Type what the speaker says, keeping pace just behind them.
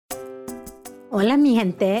Hola, mi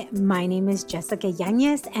gente. My name is Jessica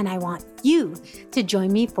Yanez, and I want you to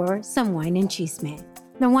join me for some Wine and Chisme.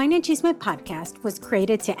 The Wine and Chisme podcast was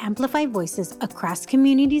created to amplify voices across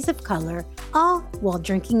communities of color, all while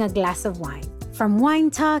drinking a glass of wine. From wine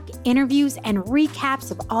talk, interviews, and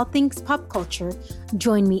recaps of all things pop culture,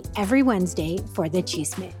 join me every Wednesday for the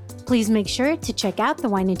Chisme. Please make sure to check out the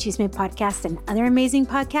Wine and Chisme podcast and other amazing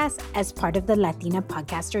podcasts as part of the Latina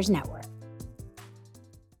Podcasters Network.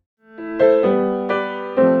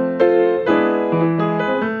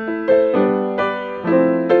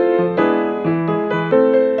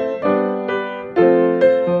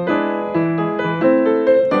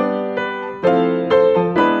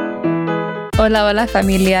 Hola, hola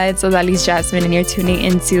familia, it's Odalis Jasmine and you're tuning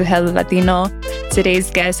into Hella Latino.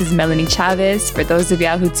 Today's guest is Melanie Chavez. For those of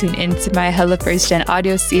y'all who tune into my Hella First Gen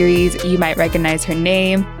audio series, you might recognize her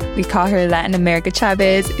name. We call her Latin America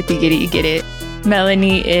Chavez. If you get it, you get it.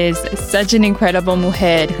 Melanie is such an incredible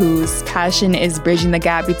mujer whose passion is bridging the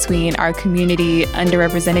gap between our community,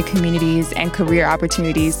 underrepresented communities, and career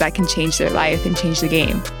opportunities that can change their life and change the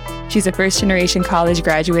game. She's a first-generation college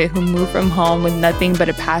graduate who moved from home with nothing but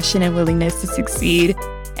a passion and willingness to succeed,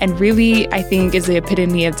 and really, I think, is the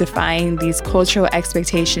epitome of defying these cultural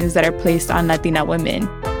expectations that are placed on Latina women.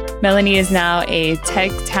 Melanie is now a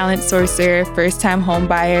tech talent sourcer, first-time home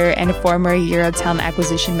buyer, and a former Euro talent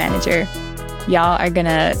acquisition manager. Y'all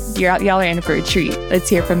are in for a treat. Let's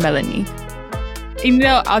hear from Melanie. You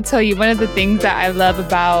know, I'll tell you, one of the things that I love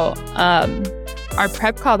about our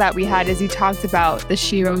prep call that we had is you talked about the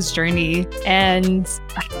Shiro's journey, and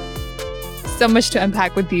so much to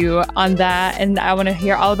unpack with you on that. And I want to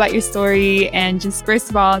hear all about your story. And just first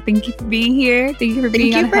of all, thank you for being here. Thank you for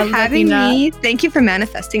being on Hella having Latina. me. Thank you for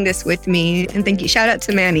manifesting this with me. And thank you. Shout out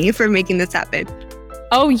to Manny for making this happen.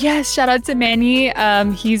 Oh, yes. Shout out to Manny.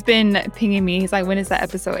 He's been pinging me. He's like, when is that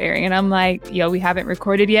episode airing? And I'm like, yo, we haven't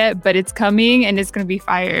recorded yet, but it's coming and it's going to be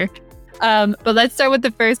fire. But let's start with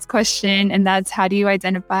the first question, and that's, how do you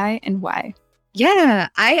identify and why? Yeah,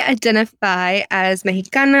 I identify as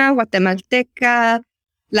Mexicana, Guatemalteca,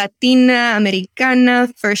 Latina, Americana,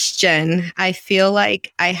 first gen. I feel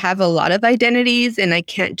like I have a lot of identities and I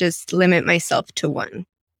can't just limit myself to one.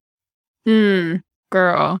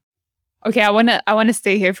 Girl. Okay, I wanna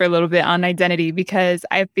stay here for a little bit on identity, because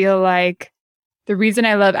I feel like the reason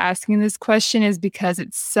I love asking this question is because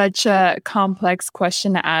it's such a complex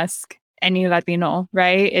question to ask any Latino,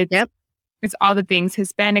 right? It's all the things: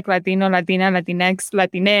 Hispanic, Latino, Latina, Latinx,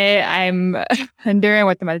 Latine, I'm Honduran,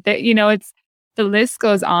 Guatemalteca. You know, it's the list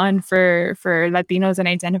goes on for Latinos and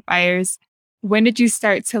identifiers. When did you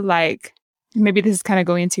start to, like, maybe this is kind of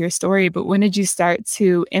going into your story, but when did you start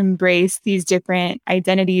to embrace these different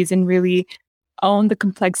identities and really own the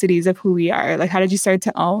complexities of who we are? Like, how did you start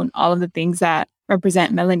to own all of the things that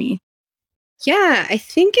represent Melanie? Yeah, I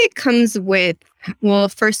think it comes with, well,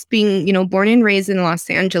 first being, born and raised in Los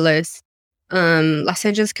Angeles. Los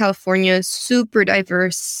Angeles, California, super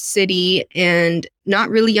diverse city, and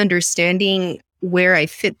not really understanding where I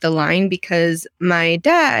fit the line, because my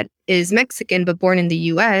dad is Mexican but born in the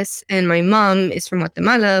US, and my mom is from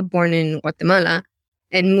Guatemala, born in Guatemala,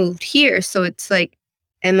 and moved here. So it's like,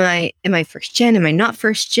 am I first gen? Am I not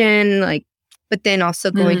first gen? Like, but then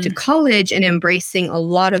also going to college and embracing a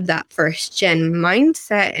lot of that first gen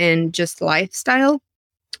mindset and just lifestyle.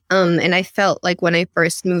 And I felt like when I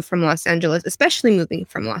first moved from Los Angeles, especially moving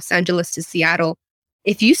from Los Angeles to Seattle,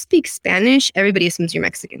 if you speak Spanish, everybody assumes you're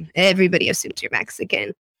Mexican. Everybody assumes you're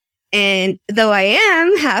Mexican. And though I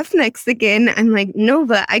am half Mexican, I'm like, no,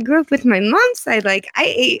 but I grew up with my mom's side. Like,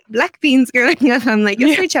 I ate black beans growing up. I'm like,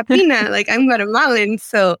 yo soy chapina. Like, I'm Guatemalan.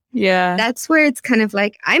 So yeah, that's where it's kind of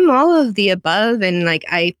like, I'm all of the above. And like,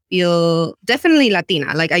 I feel definitely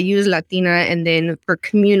Latina. Like, I use Latina, and then for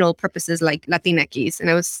communal purposes, like Latinx. And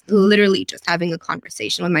I was literally just having a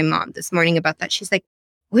conversation with my mom this morning about that. She's like,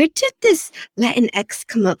 where did this Latinx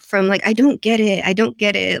come up from? Like, I don't get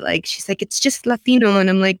it. Like, she's like, it's just Latino. And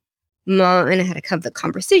I'm like, Mom, and I had to have the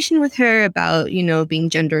conversation with her about, being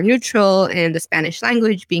gender neutral and the Spanish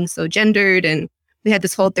language being so gendered. And we had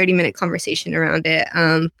this whole 30-minute conversation around it.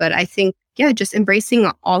 But I think, just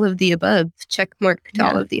embracing all of the above, check mark to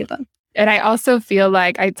all of the above. And I also feel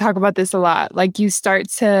like I talk about this a lot. Like, you start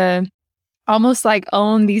to almost like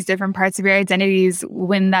own these different parts of your identities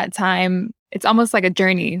when that time, it's almost like a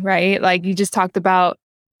journey, right? Like, you just talked about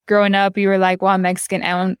growing up, you were like, well, I'm Mexican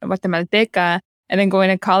and Guatemalteca. And then going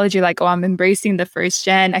to college, you're like, oh, I'm embracing the first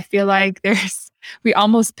gen. I feel like we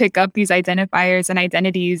almost pick up these identifiers and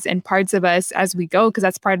identities and parts of us as we go, because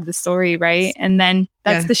that's part of the story, right? And then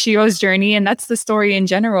that's the Shiro's journey, and that's the story in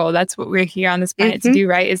general. That's what we're here on this planet to do,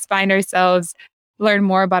 right? Is find ourselves, learn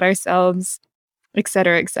more about ourselves. et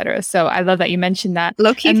cetera, et cetera. So I love that you mentioned that.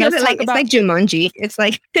 Low key And feels let's like talk it's like Jumanji. It's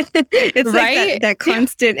like it's right? like that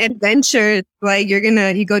constant adventure. Like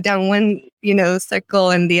you go down one, circle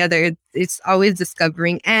and the other. It's always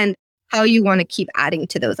discovering and how you want to keep adding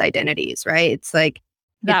to those identities, right? It's like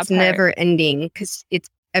That it's part. never ending because it's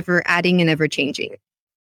ever adding and ever changing.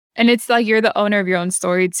 And it's like you're the owner of your own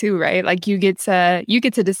story too, right? Like you get to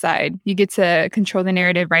decide. You get to control the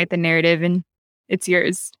narrative, write the narrative, and it's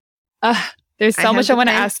yours. There's so much I want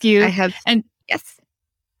to ask you. And yes.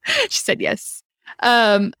 She said yes.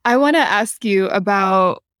 I want to ask you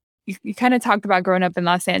about, you kind of talked about growing up in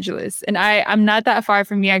Los Angeles. And I'm not that far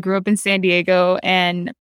from you. I grew up in San Diego,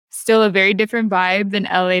 and still a very different vibe than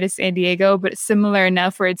LA to San Diego, but similar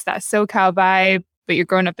enough where it's that SoCal vibe, but you're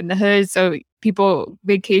growing up in the hood. So people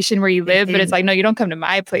vacation where you live, but it's like, no, you don't come to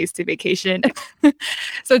my place to vacation.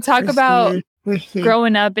 So talk about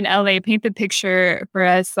growing up in LA. Paint the picture for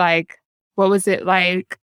us. Like, what was it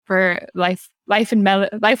like for life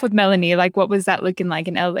with Melanie? Like, what was that looking like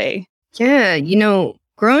in LA? Yeah,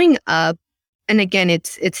 growing up, and again,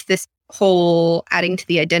 it's this whole adding to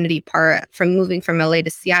the identity part from moving from LA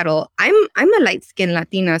to Seattle. I'm a light-skinned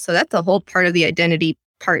Latina, so that's a whole part of the identity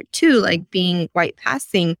part too, like being white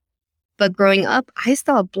passing. But growing up, I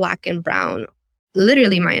saw black and brown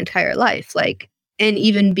literally my entire life. Like, and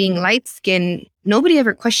even being light-skinned, nobody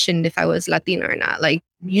ever questioned if I was Latina or not. Like,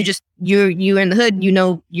 you're in the hood,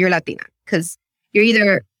 you're Latina because you're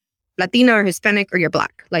either Latina or Hispanic or you're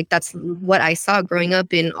black. Like, that's what I saw growing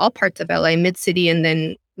up in all parts of LA, Mid-City, and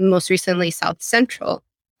then most recently South Central.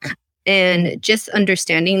 And just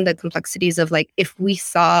understanding the complexities of like, if we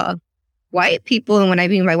saw white people, and what I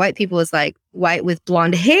mean by white people is like white with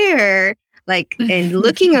blonde hair, like, and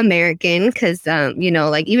looking American, because,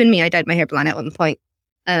 like even me, I dyed my hair blonde at one point.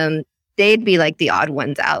 They'd be like the odd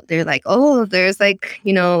ones out. They're like, oh, there's like,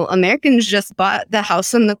 Americans just bought the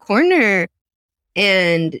house on the corner.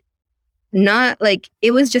 And not like,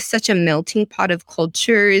 it was just such a melting pot of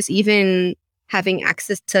cultures, even having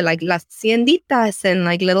access to like las tienditas and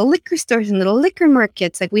like little liquor stores and little liquor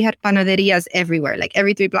markets. Like we had panaderias everywhere, like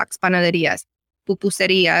every 3 blocks, panaderias,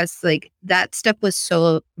 pupuserias, like that stuff was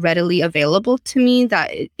so readily available to me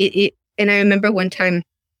that it and I remember one time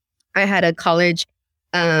I had a college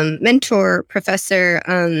mentor, professor,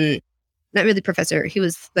 not really professor. He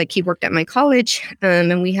was like, he worked at my college,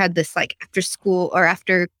 and we had this like after school or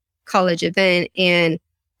after college event, and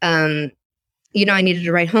I needed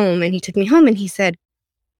to ride home, and he took me home, and he said,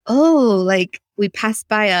 oh, like we passed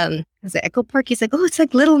by the Echo Park. He's like, oh, it's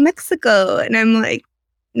like Little Mexico, and I'm like,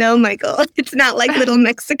 no, Michael, it's not like Little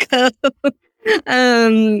Mexico.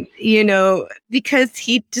 Because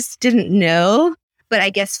he just didn't know. But I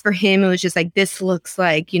guess for him, it was just like, this looks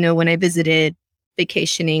like, when I visited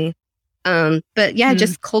vacationing. But yeah,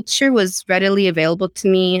 just culture was readily available to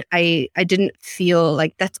me. I didn't feel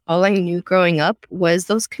like that's all I knew growing up was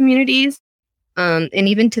those communities. And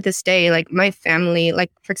even to this day, like my family,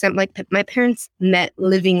 like for example, like my parents met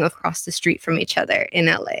living across the street from each other in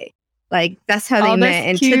LA. Like that's how they met.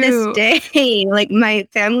 And cute. To this day, like my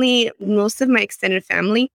family, most of my extended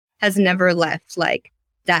family has never left like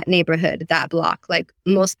that neighborhood, that block. Like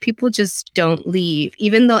most people just don't leave,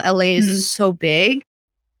 even though LA is so big.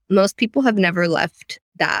 Most people have never left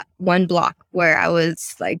that one block where I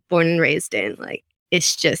was like born and raised in. Like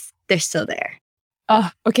it's just, they're still there.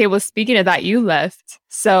 Oh, okay. Well, speaking of that, you left.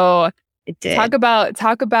 So it did. Talk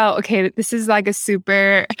about, okay, this is like this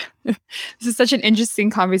is such an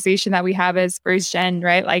interesting conversation that we have as first gen,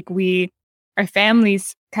 right? Like our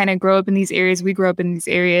families kind of grow up in these areas. We grow up in these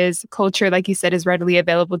areas. Culture, like you said, is readily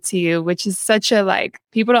available to you, which is such a like,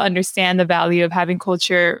 people don't understand the value of having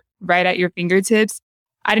culture right at your fingertips.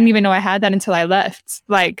 I didn't even know I had that until I left.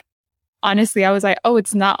 Like, honestly, I was like, oh,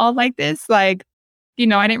 it's not all like this. Like, I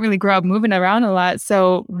didn't really grow up moving around a lot.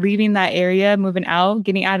 So leaving that area, moving out,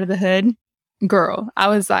 getting out of the hood, girl, I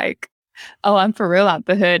was like, oh, I'm for real out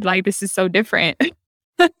the hood. Like, this is so different.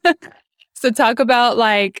 So talk about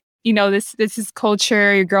like, this is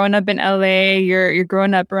culture. You're growing up in LA. You're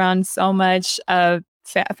growing up around so much of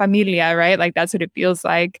familia, right? Like that's what it feels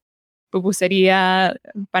like. Pupuseria,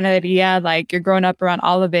 panaderia, like you're growing up around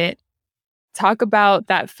all of it. Talk about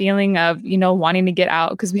that feeling of, wanting to get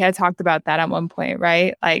out, because we had talked about that at one point,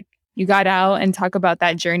 right? Like you got out, and talk about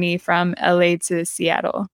that journey from LA to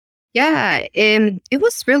Seattle. Yeah, it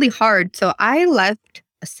was really hard. So I left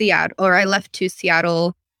to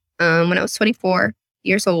Seattle when I was 24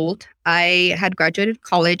 years old. I had graduated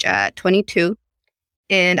college at 22,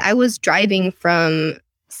 and I was driving from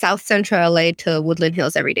South Central LA to Woodland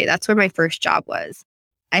Hills every day. That's where my first job was.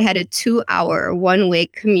 I had a 2-hour one-way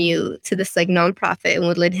commute to this like nonprofit in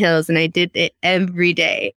Woodland Hills, and I did it every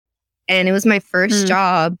day. And it was my first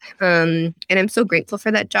job. And I'm so grateful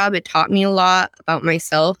for that job. It taught me a lot about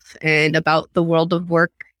myself and about the world of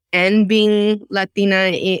work and being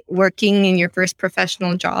Latina, working in your first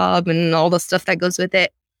professional job and all the stuff that goes with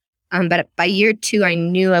it. But by year 2, I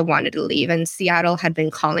knew I wanted to leave. And Seattle had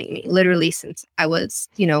been calling me literally since I was,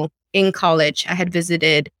 in college. I had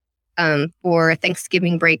visited for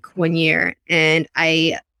Thanksgiving break one year. And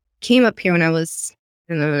I came up here when I was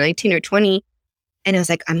 19 or 20. And I was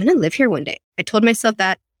like, I'm going to live here one day. I told myself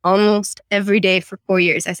that almost every day for 4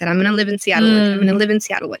 years. I said, I'm going to live in Seattle. I'm going to live in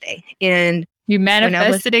Seattle one day. And you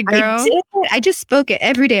manifested it, girl. I did. I just spoke it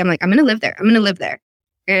every day. I'm like, I'm going to live there. I'm going to live there.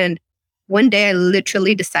 And one day I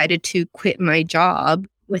literally decided to quit my job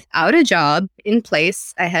without a job in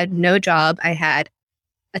place. I had no job. I had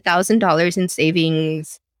 $1,000 in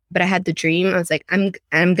savings, but I had the dream. I was like,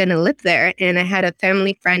 I'm going to live there. And I had a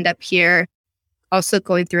family friend up here also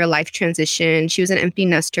going through a life transition. She was an empty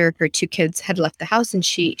nester. Her 2 kids had left the house, and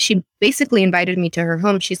she basically invited me to her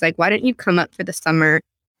home. She's like, why don't you come up for the summer?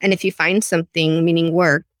 And if you find something, meaning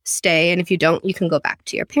work, stay. And if you don't, you can go back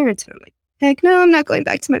to your parents. And I'm like, heck no, I'm not going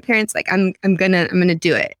back to my parents. Like, I'm gonna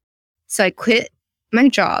do it. So I quit my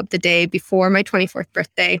job the day before my 24th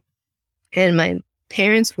birthday. And my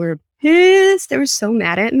parents were pissed. They were so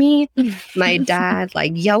mad at me. My dad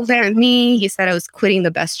yelled at me. He said I was quitting the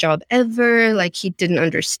best job ever. Like, he didn't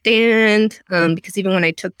understand. Because even when I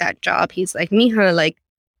took that job, he's like, Mija,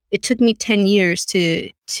 it took me 10 years to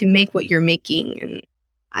make what you're making. And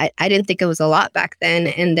I didn't think it was a lot back then.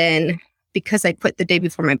 And then because I quit the day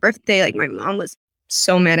before my birthday, my mom was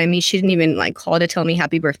so mad at me. She didn't even call to tell me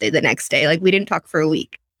happy birthday the next day. We didn't talk for a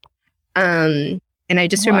week. And I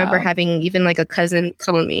just remember having even a cousin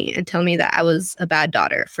call me and tell me that I was a bad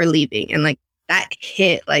daughter for leaving. And that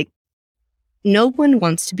hit, no one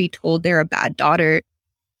wants to be told they're a bad daughter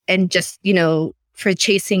and just, for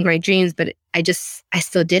chasing my dreams. But I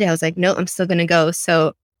still did it. I was like, no, I'm still going to go.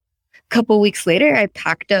 So a couple weeks later, I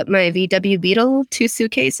packed up my VW Beetle, 2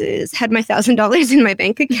 suitcases, had my $1,000 in my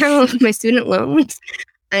bank account, my student loans.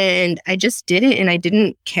 And I just did it. And I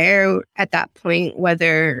didn't care at that point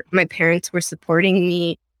whether my parents were supporting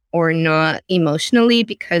me or not emotionally,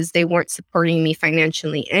 because they weren't supporting me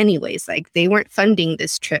financially anyways. They weren't funding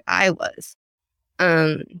this trip. I was.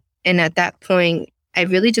 And at that point, I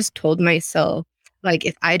really just told myself,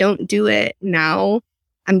 if I don't do it now,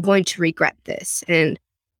 I'm going to regret this. And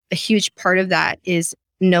a huge part of that is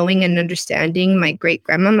knowing and understanding my great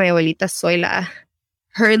grandma, my abuelita Zoila,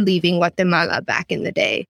 her leaving Guatemala back in the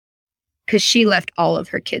day, because she left all of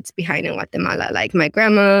her kids behind in Guatemala. My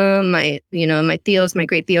grandma, my tios, my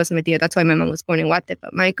great tios, and my tio. That's why my mom was born in Guate.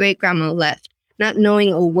 But my great grandma left, not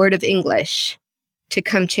knowing a word of English, to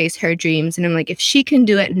come chase her dreams. And I'm like, if she can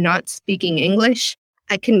do it not speaking English,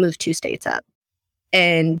 I can move 2 states up.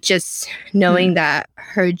 And just knowing that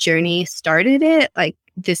her journey started it,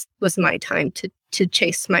 this was my time to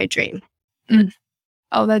chase my dream.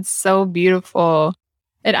 Oh, that's so beautiful.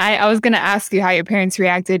 And I was going to ask you how your parents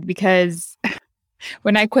reacted, because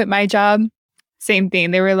when I quit my job, same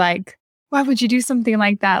thing. They were like, why would you do something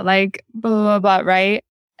like that? Blah, blah, blah, right?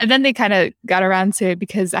 And then they kind of got around to it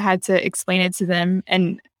because I had to explain it to them.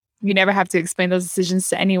 And you never have to explain those decisions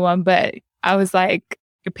to anyone. But I was like,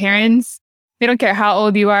 your parents, they don't care how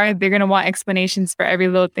old you are. They're going to want explanations for every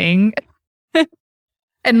little thing.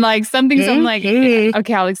 And some things I'm like,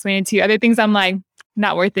 okay, I'll explain it to you. Other things I'm like,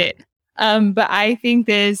 not worth it. But I think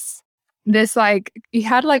this you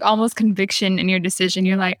had almost conviction in your decision.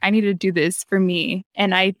 You're like, I need to do this for me.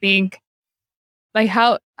 And I think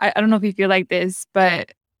how, I don't know if you feel like this,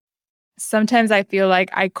 but sometimes I feel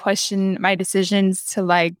like I question my decisions to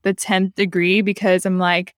the 10th degree, because I'm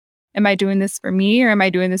like, am I doing this for me or am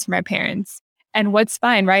I doing this for my parents? And what's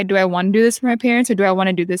fine, right? Do I want to do this for my parents or do I want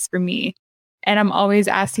to do this for me? And I'm always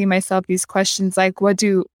asking myself these questions, what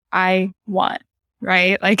do I want?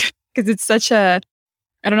 Right? Because it's such I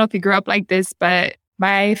don't know if you grew up like this, but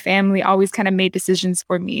my family always kind of made decisions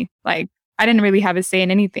for me. I didn't really have a say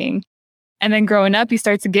in anything. And then growing up, you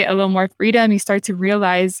start to get a little more freedom. You start to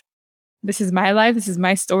realize, this is my life. This is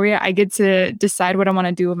my story. I get to decide what I want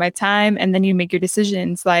to do with my time. And then you make your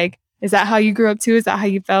decisions. Is that how you grew up too? Is that how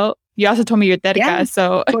you felt? You also told me you're Terca, yeah,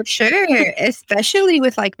 so. For sure. Especially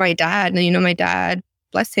with my dad. My dad,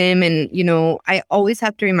 bless him. And, I always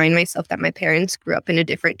have to remind myself that my parents grew up in a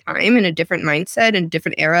different time, in a different mindset, in a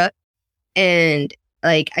different era. And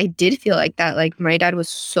I did feel like that. My dad was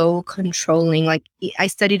so controlling. I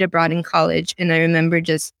studied abroad in college, and I remember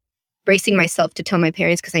just bracing myself to tell my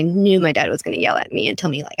parents because I knew my dad was going to yell at me and tell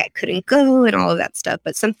me like I couldn't go and all of that stuff.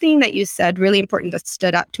 But something that you said really important that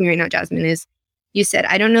stood out to me right now, Jasmine, is you said,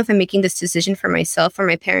 I don't know if I'm making this decision for myself or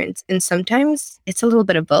my parents. And sometimes it's a little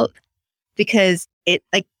bit of both because it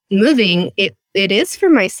like moving, it is for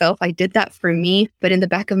myself. I did that for me. But in the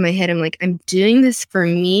back of my head, I'm like, I'm doing this for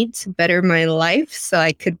me to better my life so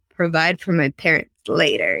I could provide for my parents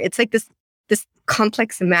later. It's like this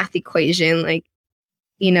complex math equation. Like,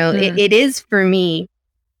 it is for me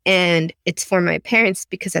and it's for my parents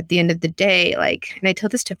because at the end of the day, like, and I tell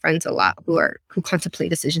this to friends a lot who contemplate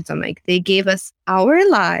decisions. I'm like, they gave us our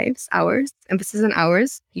lives, ours, emphasis on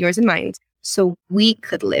ours, yours and mine, so we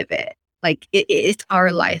could live it. Like it's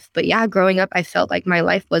our life. But yeah, growing up, I felt like my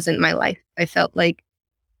life wasn't my life. I felt like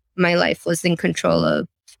my life was in control of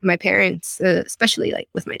my parents, especially like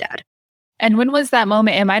with my dad. And when was that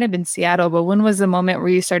moment? It might have been Seattle, but when was the moment where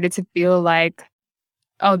you started to feel like,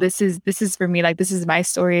 oh, this is for me, like this is my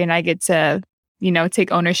story and I get to,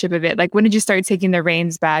 take ownership of it? Like when did you start taking the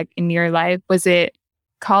reins back in your life? Was it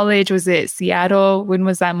college? Was it Seattle? When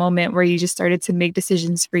was that moment where you just started to make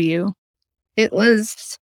decisions for you?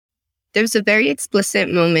 There's a very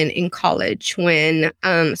explicit moment in college when,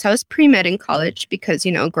 so I was pre-med in college because,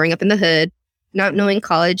 growing up in the hood, not knowing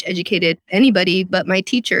college educated anybody but my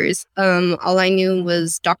teachers. All I knew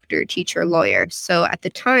was doctor, teacher, lawyer. So at the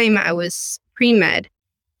time I was pre-med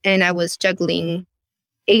and I was juggling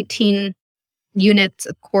 18 units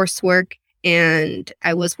of coursework and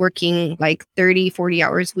I was working like 30, 40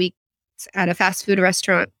 hours a week at a fast food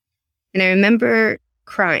restaurant. And I remember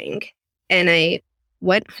crying and I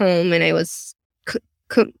went home and I was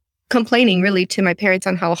complaining really to my parents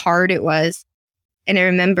on how hard it was. And I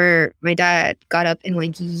remember my dad got up and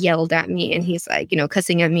like yelled at me and he's like,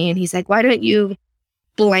 cussing at me. And he's like, why don't you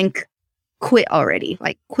blank quit already?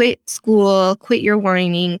 Like quit school, quit your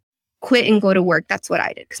whining, quit and go to work. That's what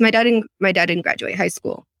I did. Because my dad didn't graduate high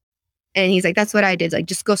school. And he's like, that's what I did. Like,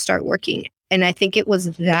 just go start working. And I think it was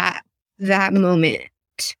that moment.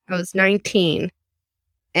 I was 19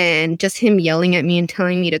 and just him yelling at me and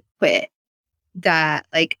telling me to quit that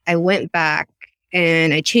like I went back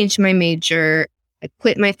and I changed my major. I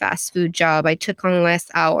quit my fast food job. I took on less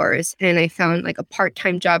hours and I found like a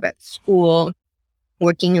part-time job at school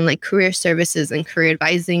working in like career services and career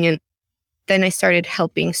advising. And then I started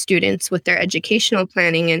helping students with their educational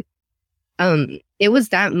planning. And it was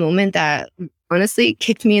that moment that honestly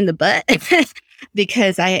kicked me in the butt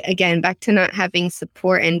because again, back to not having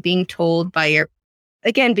support and being told by your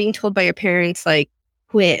parents, like,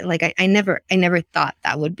 quit. Like I never thought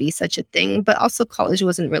that would be such a thing, but also college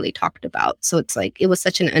wasn't really talked about. So it's like, it was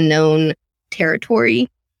such an unknown territory.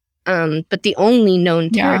 But the only known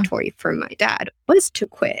territory for my dad was to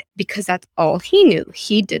quit because that's all he knew.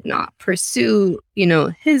 He did not pursue,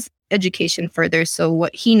 his education further. So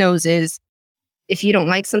what he knows is if you don't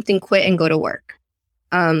like something, quit and go to work.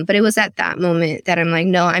 But it was at that moment that I'm like,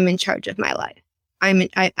 no, I'm in charge of my life.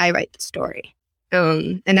 I write the story.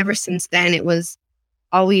 And ever since then, it was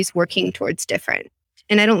always working towards different.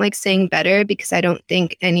 And I don't like saying better because I don't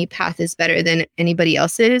think any path is better than anybody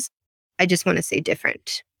else's. I just want to say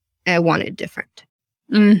different. I wanted different.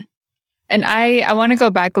 And I want to go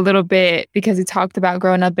back a little bit because we talked about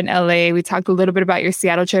growing up in LA. We talked a little bit about your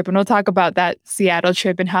Seattle trip, and we'll talk about that Seattle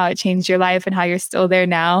trip and how it changed your life and how you're still there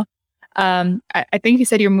now. I think you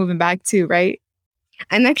said you're moving back too, right?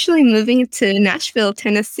 I'm actually moving to Nashville,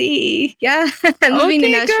 Tennessee. Yeah, I'm moving to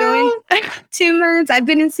Nashville in 2 months. I've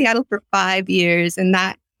been in Seattle for 5 years, and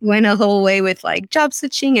that went a whole way with like job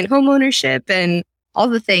switching and home ownership and all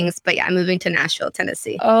the things. But yeah, I'm moving to Nashville,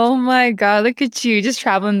 Tennessee. Oh my God, look at you, just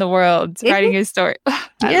traveling the world, writing your story.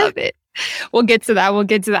 I love it. We'll get to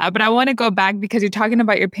that. But I want to go back because you're talking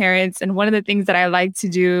about your parents. And one of the things that I like to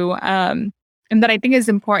do, and that I think is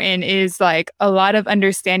important, is like a lot of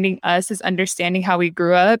understanding us is understanding how we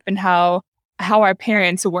grew up and how our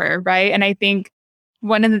parents were, right? And I think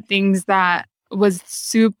one of the things that was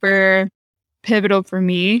super pivotal for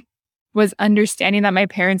me was understanding that my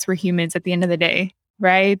parents were humans at the end of the day,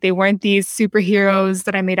 right? They weren't these superheroes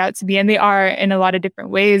that I made out to be, and they are in a lot of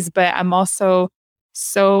different ways, but I'm also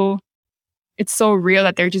it's so real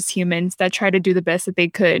that they're just humans that try to do the best that they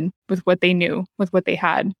could with what they knew, with what they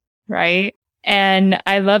had, right? And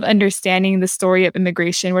I love understanding the story of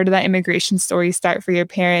immigration. Where did that immigration story start for your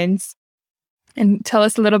parents? And tell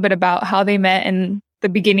us a little bit about how they met and the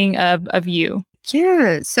beginning of you.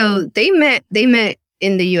 Yeah. So they met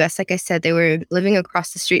in the US. Like I said, they were living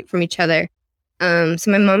across the street from each other. So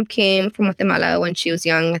my mom came from Guatemala when she was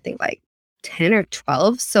young, I think like 10 or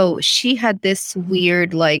 12. So she had this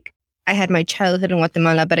weird, like, I had my childhood in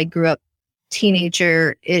Guatemala, but I grew up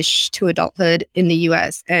teenager-ish to adulthood in the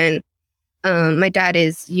U.S. And my dad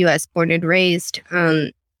is U.S. born and raised,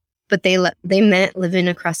 but they met living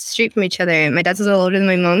across the street from each other. And my dad's a little older than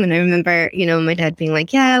my mom, and I remember, my dad being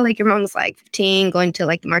like, "Yeah, like your mom's like 15, going to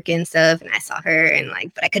like the market and stuff." And I saw her, and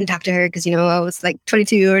like, but I couldn't talk to her because I was like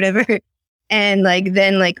 22 or whatever. And like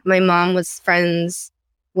then like my mom was friends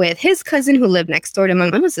with his cousin who lived next door to my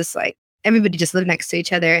mom. It was just like everybody just lived next to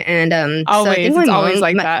each other. And always, so I think it's always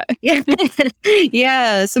like that. Yeah,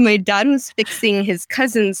 yeah. So my dad was fixing his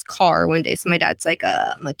cousin's car one day. So my dad's like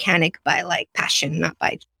a mechanic by like passion, not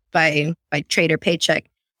by trade or paycheck.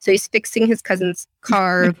 So he's fixing his cousin's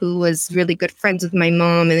car, who was really good friends with my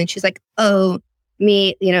mom. And then she's like, "Oh,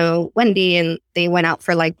 meet, Wendy." And they went out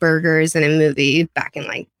for like burgers and a movie back in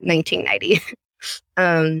like 1990.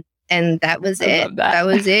 And that was it. That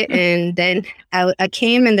was it. And then I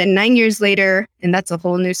came, and then 9 years later, and that's a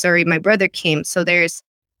whole new story, my brother came. So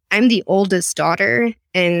I'm the oldest daughter,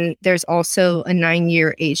 and there's also a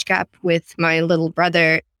 9-year age gap with my little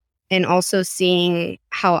brother. And also seeing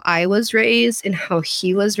how I was raised and how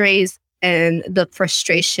he was raised, and the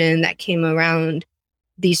frustration that came around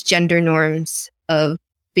these gender norms of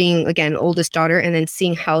being, again, oldest daughter, and then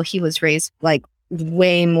seeing how he was raised like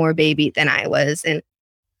way more baby than I was. And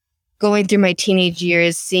going through my teenage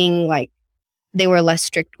years, seeing like they were less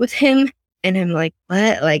strict with him. And I'm like,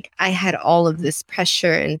 what? Like I had all of this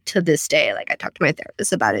pressure. And to this day, like I talked to my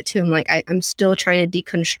therapist about it too. I'm like, I'm still trying to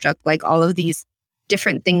deconstruct like all of these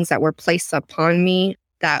different things that were placed upon me,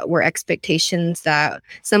 that were expectations, that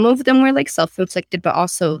some of them were like self-inflicted, but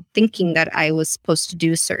also thinking that I was supposed to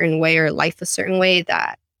do a certain way or life a certain way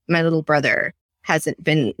that my little brother hasn't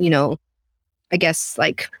been, I guess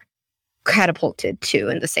like catapulted to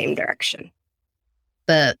in the same direction.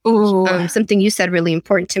 But something you said really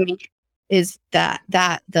important to me is that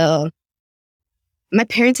my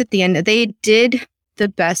parents at the end, they did the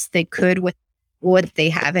best they could with what they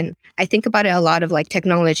have. And I think about it a lot of like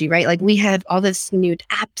technology, right? Like we have all this new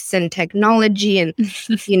apps and technology, and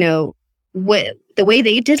what the way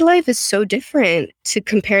they did life is so different to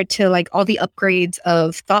compare to like all the upgrades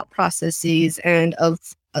of thought processes and of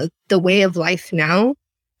the way of life now,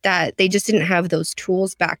 that they just didn't have those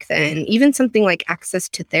tools back then. Even something like access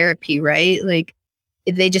to therapy, right? Like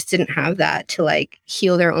they just didn't have that to like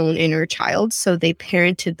heal their own inner child. So they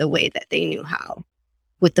parented the way that they knew how,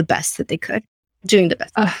 with the best that they could, doing the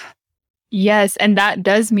best. Yes. And that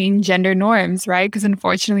does mean gender norms, right? Because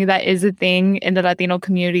unfortunately, that is a thing in the Latino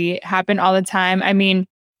community. It happen all the time. I mean,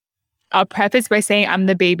 I'll preface by saying I'm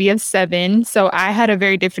the baby of 7. So I had a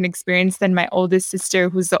very different experience than my oldest sister,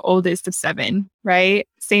 who's the oldest of 7, right?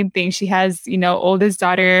 Same thing. She has, oldest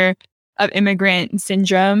daughter of immigrant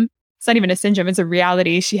syndrome. It's not even a syndrome, it's a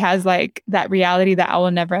reality. She has like that reality that I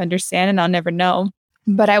will never understand and I'll never know.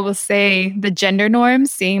 But I will say the gender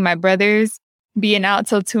norms, seeing my brothers being out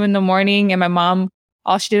till 2 a.m. and my mom,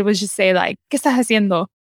 all she did was just say like, ¿Qué estás haciendo?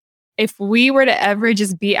 If we were to ever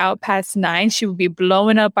just be out past 9, she would be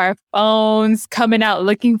blowing up our phones, coming out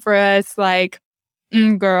looking for us like,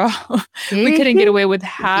 girl, we couldn't get away with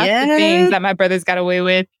half the things that my brothers got away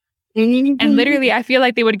with. And literally, I feel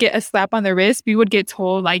like they would get a slap on the wrist. We would get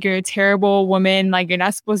told like, you're a terrible woman. Like you're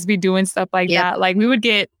not supposed to be doing stuff like that. Like we would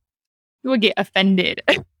get offended.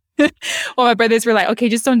 Well, my brothers were like, okay,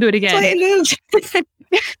 just don't do it again.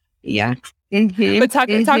 Yeah. Mm-hmm. But talk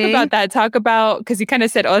about that. Talk about, because you kind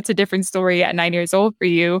of said, oh, it's a different story at 9 years old for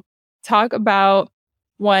you. Talk about,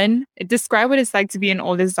 one, describe what it's like to be an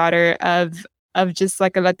oldest daughter of just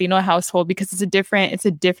like a Latino household, because it's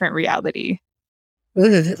a different reality.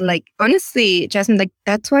 Like, honestly, Jasmine, like,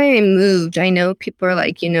 that's why I moved. I know people are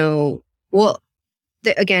like,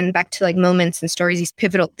 again, back to like moments and stories,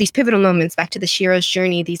 these pivotal moments, back to the Shiro's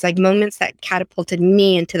journey, these like moments that catapulted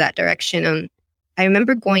me into that direction. I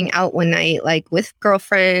remember going out one night, like with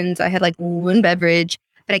girlfriends. I had like one beverage,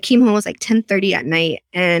 but I came home, it was like 10:30 at night.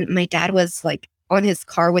 And my dad was like on my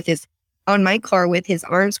car with his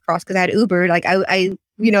arms crossed, because I had Ubered. Like I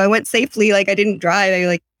went safely. Like I didn't drive. I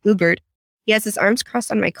like Ubered. He has his arms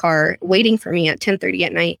crossed on my car waiting for me at 10:30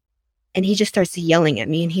 at night. And he just starts yelling at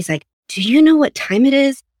me. And he's like, do you know what time it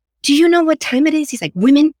is? Do you know what time it is? He's like,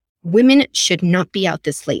 women should not be out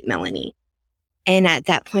this late, Melanie. And at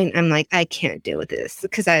that point, I'm like, I can't deal with this,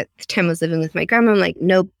 because at the time I was living with my grandma. I'm like,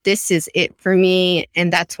 nope, this is it for me.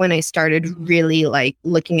 And that's when I started really like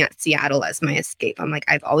looking at Seattle as my escape. I'm like,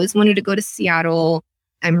 I've always wanted to go to Seattle.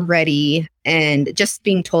 I'm ready. And just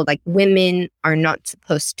being told like women are not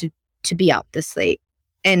supposed to be out this late.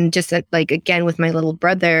 And just like, again, with my little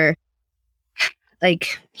brother,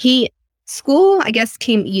 like school, I guess,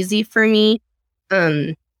 came easy for me.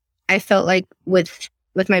 I felt like with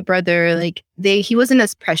with my brother, like he wasn't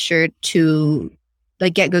as pressured to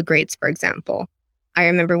like get good grades, for example. I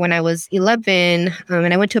remember when I was 11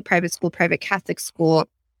 and I went to a private Catholic school,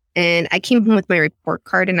 and I came home with my report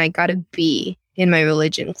card and I got a B in my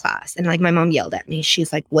religion class. And like my mom yelled at me.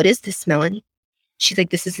 She's like, "What is this, Melanie?" She's like,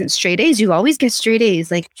 "This isn't straight A's. You always get straight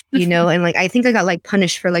A's." Like, you know, and like I think I got like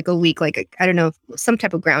punished for like a week, like I don't know, some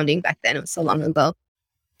type of grounding back then. It was so long ago.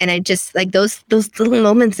 And I just like those little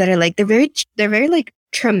moments that are like they're very like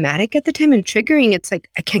traumatic at the time and triggering. It's like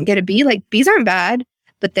I can't get a B. Like B's aren't bad.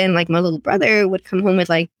 But then like my little brother would come home with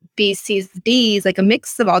like B's, C's, D's, like a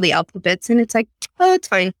mix of all the alphabets. And it's like, oh, it's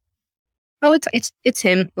fine. Oh, it's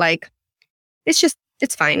him. Like,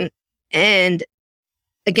 it's fine. And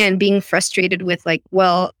again, being frustrated with like,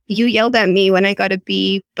 well, you yelled at me when I got a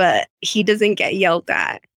B, but he doesn't get yelled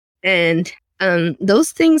at. And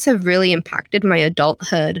those things have really impacted my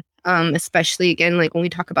adulthood, especially again, like when we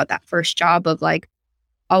talk about that first job of like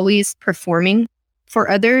always performing for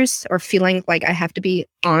others or feeling like I have to be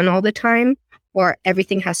on all the time or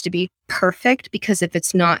everything has to be perfect, because if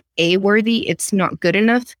it's not A worthy, it's not good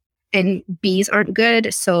enough, and B's aren't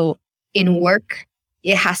good. So in work,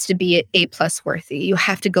 it has to be A plus worthy. You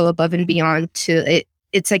have to go above and beyond to it.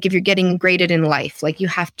 It's like if you're getting graded in life, like you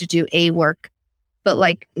have to do A work, but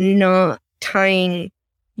like not tying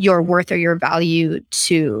your worth or your value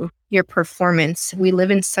to your performance. We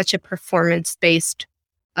live in such a performance-based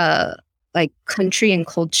like country and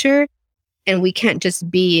culture, and we can't just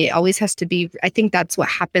be, it always has to be. I think that's what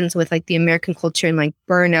happens with like the American culture and like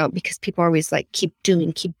burnout, because people are always like keep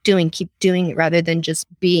doing it rather than just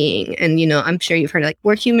being. And you know, I'm sure you've heard like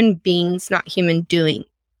we're human beings, not human doing.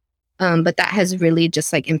 But that has really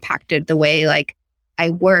just like impacted the way like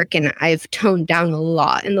I work, and I've toned down a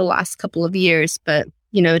lot in the last couple of years. But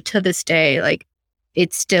you know, to this day, like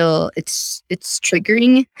it's still it's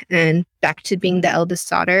triggering. And back to being the eldest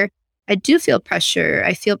daughter, I do feel pressure.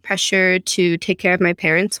 I feel pressure to take care of my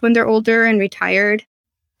parents when they're older and retired.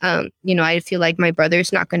 You know, I feel like my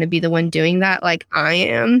brother's not going to be the one doing that like I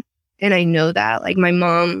am. And I know that like my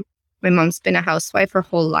mom's been a housewife her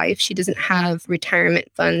whole life. She doesn't have retirement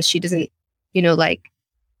funds. She doesn't, you know, like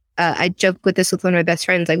I joke with this with one of my best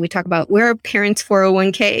friends. Like we talk about we're our parents'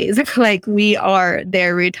 401ks. Like we are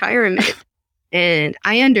their retirement. And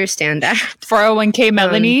I understand that. 401k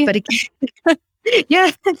Melanie. But again,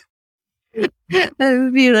 yeah. That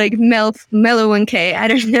would be like Mellow 1K. I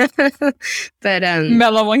don't know. But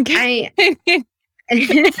Mellow 1K.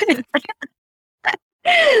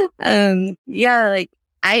 Yeah, like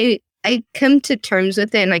I come to terms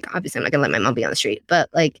with it, and like obviously I'm not gonna let my mom be on the street, but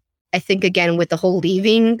like I think again with the whole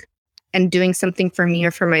leaving and doing something for me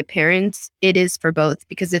or for my parents, it is for both.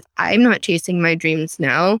 Because if I'm not chasing my dreams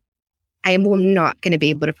now, I am not going to be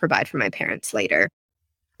able to provide for my parents later.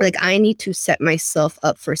 Like I need to set myself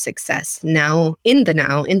up for success now, in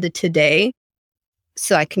the today,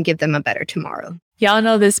 so I can give them a better tomorrow. Y'all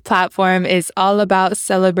know this platform is all about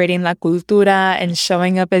celebrating la cultura and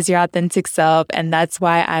showing up as your authentic self. And that's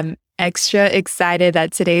why I'm extra excited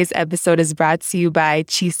that today's episode is brought to you by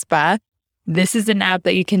Chispa. This is an app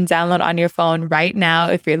that you can download on your phone right now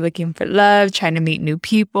if you're looking for love, trying to meet new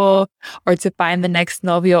people, or to find the next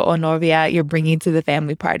novio or novia you're bringing to the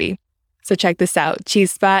family party. So check this out.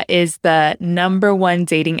 Chispa is the #1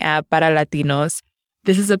 dating app para Latinos.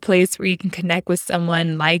 This is a place where you can connect with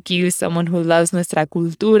someone like you, someone who loves nuestra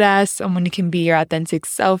cultura, someone you can be your authentic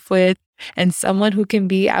self with, and someone who can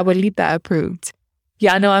be abuelita approved.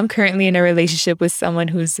 Y'all know I'm currently in a relationship with someone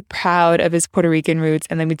who's proud of his Puerto Rican roots.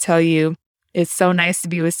 And let me tell you, it's so nice to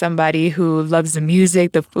be with somebody who loves the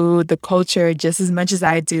music, the food, the culture just as much as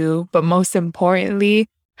I do. But most importantly,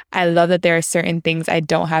 I love that there are certain things I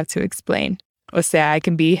don't have to explain. O sea, I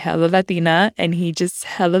can be hella Latina and he just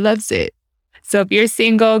hella loves it. So if you're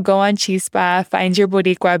single, go on Chispa, find your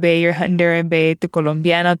Boricua bae, your Honduran bae, tu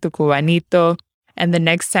Colombiano, tu Cubanito. And the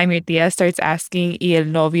next time your tía starts asking y el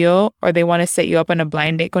novio, or they want to set you up on a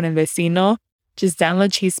blind date con el vecino, just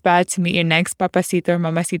download Chispa to meet your next papacito or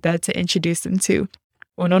mamacita to introduce them to.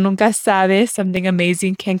 Uno nunca sabe, something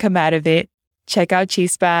amazing can come out of it. Check out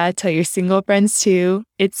Chispa, tell your single friends too.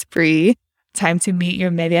 It's free. Time to meet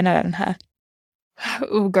your media naranja.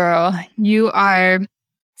 Oh, girl, you are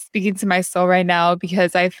speaking to my soul right now,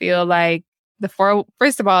 because I feel like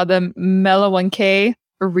first of all, the mellow 1K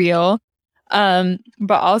are real. But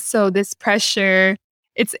also this pressure,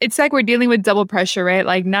 it's like we're dealing with double pressure, right?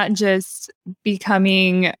 Like not just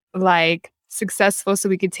becoming like successful so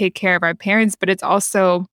we could take care of our parents, but it's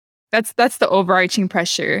also, that's the overarching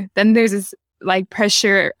pressure. Then there's this like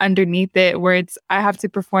pressure underneath it where it's, I have to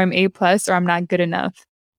perform A+ or I'm not good enough.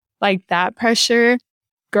 Like that pressure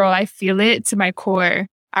girl, I feel it to my core.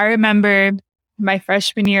 I remember my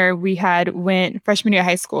freshman year, freshman year of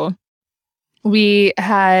high school, we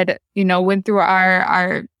had, went through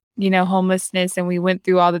our homelessness, and we went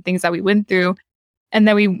through all the things that we went through. And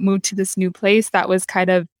then we moved to this new place that was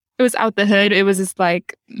it was out the hood. It was this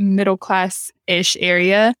like middle class-ish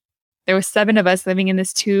area. There were 7 of us living in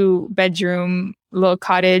this 2-bedroom little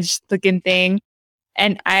cottage looking thing.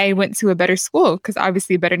 And I went to a better school because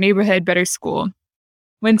obviously better neighborhood, better school.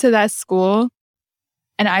 Went to that school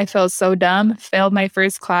and I felt so dumb, failed my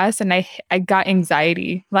first class, and I got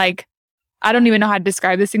anxiety. Like, I don't even know how to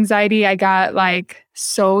describe this anxiety. I got like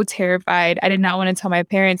so terrified. I did not want to tell my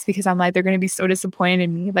parents because I'm like, they're going to be so disappointed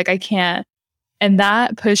in me. Like, I can't. And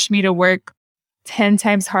that pushed me to work 10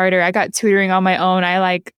 times harder. I got tutoring on my own.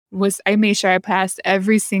 I made sure I passed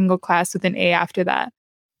every single class with an A after that.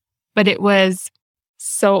 But it was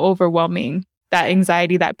so overwhelming, that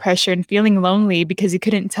anxiety, that pressure, and feeling lonely because you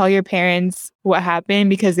couldn't tell your parents what happened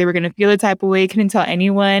because they were going to feel a type of way. You couldn't tell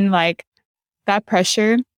anyone. Like, that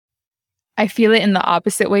pressure. I feel it in the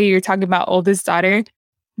opposite way. You're talking about oldest daughter.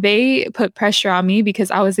 They put pressure on me because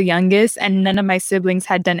I was the youngest and none of my siblings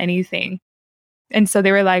had done anything. And so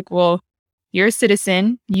they were like, well, you're a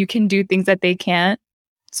citizen. You can do things that they can't.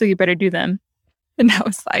 So you better do them. And I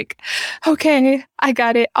was like, okay, I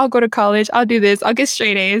got it. I'll go to college. I'll do this. I'll get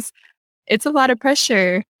straight A's. It's a lot of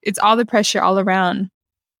pressure. It's all the pressure all around.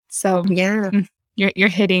 So yeah, you're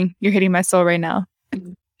hitting my soul right now.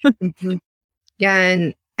 Mm-hmm. Yeah.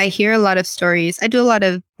 And I hear a lot of stories. I do a lot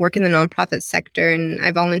of work in the nonprofit sector, and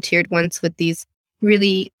I volunteered once with these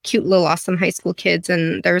really cute little awesome high school kids.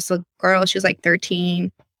 And there was a girl, she was like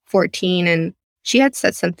 13, 14, and she had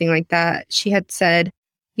said something like that. She had said,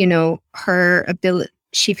 her ability,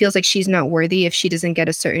 she feels like she's not worthy if she doesn't get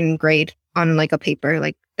a certain grade on like a paper,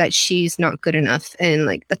 like that she's not good enough. And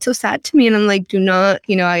like, that's so sad to me. And I'm like, do not,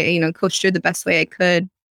 I coached her the best way I could.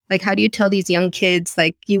 Like, how do you tell these young kids,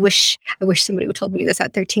 like, I wish somebody would told me this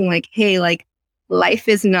at 13, like, hey, like, life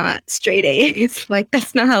is not straight A's. Like,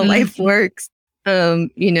 that's not how life works.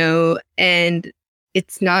 And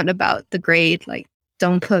it's not about the grade. Like,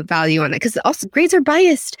 don't put value on it. Because also grades are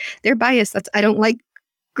biased. They're biased. I don't like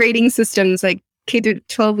grading systems like K through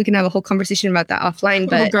 12. We can have a whole conversation about that offline.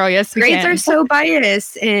 But girl, yes, grades are so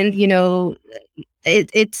biased. And,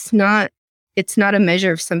 it's not a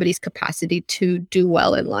measure of somebody's capacity to do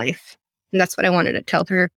well in life. And that's what I wanted to tell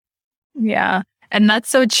her. Yeah. And that's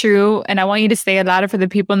so true. And I want you to say it louder for the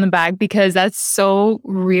people in the back because that's so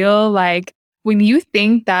real. Like, when you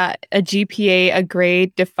think that a GPA, a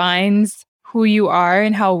grade defines who you are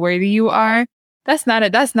and how worthy you are, that's not a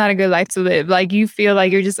good life to live. Like, you feel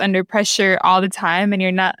like you're just under pressure all the time and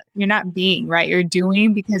you're not being, right? You're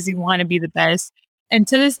doing because you want to be the best. And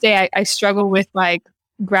to this day, I struggle with like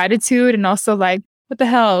gratitude and also like, what the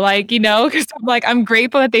hell? Like, because I'm like, I'm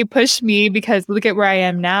grateful that they pushed me because look at where I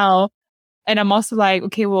am now. And I'm also like,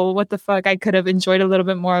 okay, well, what the fuck? I could have enjoyed a little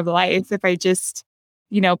bit more of life if I just,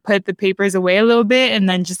 put the papers away a little bit and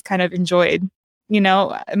then just kind of enjoyed,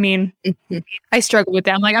 I mean, I struggle with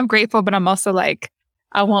that. I'm like, I'm grateful, but I'm also like,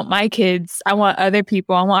 I want my kids, I want other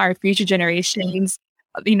people, I want our future generations,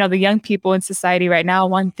 the young people in society right now, I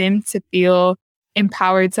want them to feel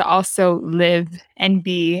empowered to also live and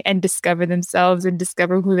be and discover themselves and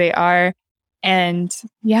discover who they are and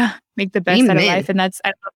make the best out of life. And I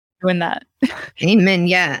love doing that. Amen.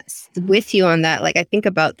 Yes. With you on that. Like, I think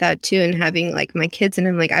about that too, and having like my kids, and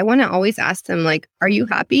I'm like, I want to always ask them, like, are you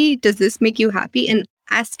happy? Does this make you happy? And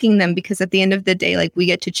asking them, because at the end of the day, like, we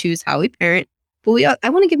get to choose how we parent, but I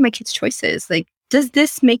want to give my kids choices. Like, does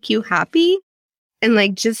this make you happy? And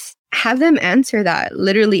like, just have them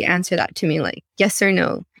literally answer that to me, like yes or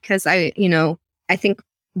no. Because I think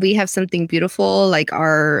we have something beautiful, like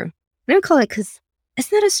I don't call it, because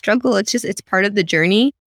it's not a struggle. It's part of the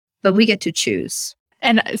journey, but we get to choose.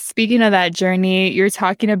 And speaking of that journey, you're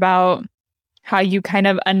talking about how you kind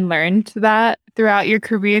of unlearned that throughout your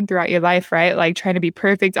career and throughout your life, right? Like trying to be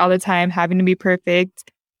perfect all the time, having to be perfect.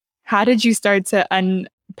 How did you start to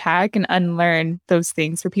unpack and unlearn those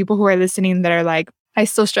things for people who are listening that are like, I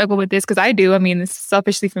still struggle with this? Because I do. I mean, this is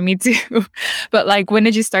selfishly for me too. But like, when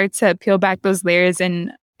did you start to peel back those layers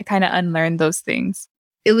and kind of unlearn those things?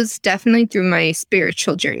 It was definitely through my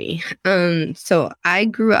spiritual journey. So I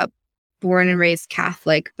grew up born and raised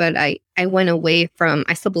Catholic, but I went away from,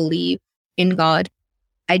 I still believe in God.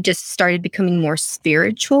 I just started becoming more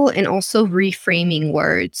spiritual and also reframing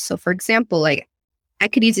words. So for example, like I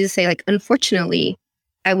could easily say like, unfortunately,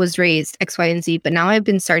 I was raised X, Y, and Z, but now I've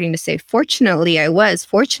been starting to say, fortunately,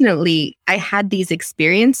 I had these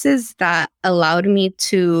experiences that allowed me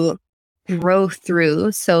to grow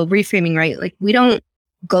through. So reframing, right? Like we don't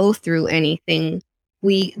go through anything,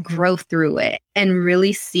 we grow through it. And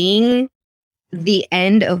really seeing the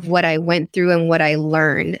end of what I went through and what I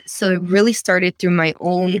learned. So it really started through my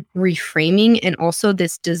own reframing and also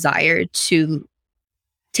this desire to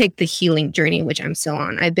take the healing journey, which I'm still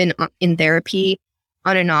on. I've been in therapy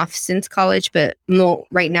on and off since college, but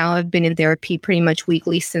right now I've been in therapy pretty much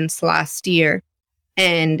weekly since last year.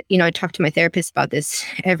 And, I talk to my therapist about this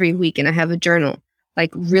every week, and I have a journal,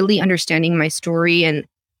 like really understanding my story and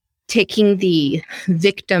taking the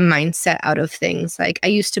victim mindset out of things. Like I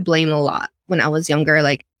used to blame a lot when I was younger,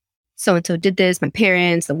 like so-and-so did this, my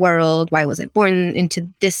parents, the world, why was I born into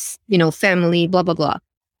this, family, blah, blah.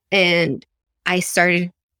 And I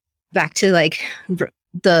started back to like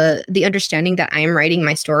the understanding that I am writing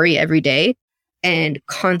my story every day and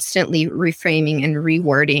constantly reframing and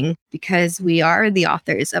rewording, because we are the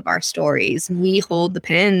authors of our stories. We hold the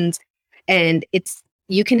pens, and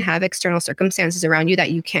you can have external circumstances around you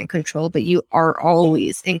that you can't control, but you are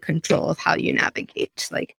always in control of how you navigate.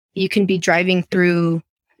 Like you can be driving through,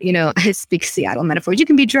 I speak Seattle metaphors. You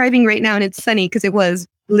can be driving right now and it's sunny, because it was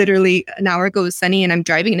literally an hour ago it was sunny, and I'm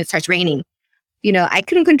driving and it starts raining. I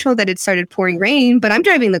couldn't control that it started pouring rain, but I'm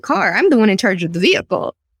driving the car. I'm the one in charge of the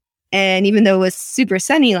vehicle. And even though it was super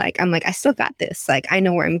sunny, I'm like, I still got this. Like, I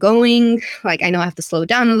know where I'm going. Like, I know I have to slow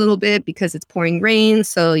down a little bit because it's pouring rain.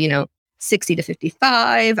 So, 60 to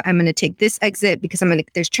 55, I'm going to take this exit because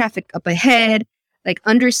there's traffic up ahead. Like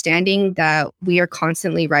understanding that we are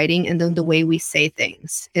constantly writing, and then the way we say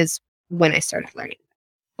things is when I started learning.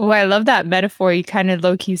 Oh, I love that metaphor. You kind of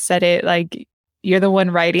low-key said it, like you're the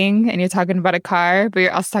one writing and you're talking about a car, but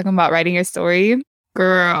you're also talking about writing your story.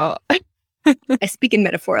 Girl. I speak in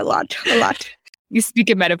metaphor a lot. You speak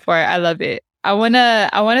in metaphor. I love it. I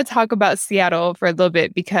wanna talk about Seattle for a little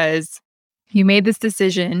bit, because you made this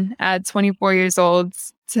decision at 24 years old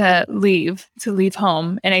to leave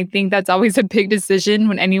home. And I think that's always a big decision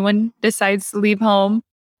when anyone decides to leave home.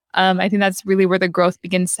 I think that's really where the growth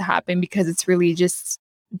begins to happen, because it's really just,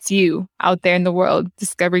 it's you out there in the world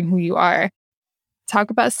discovering who you are. Talk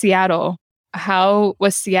about Seattle. How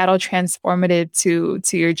was Seattle transformative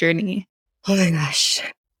to your journey? Oh my gosh.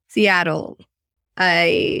 Seattle.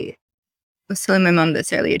 I was telling my mom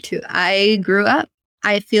this earlier too. I grew up.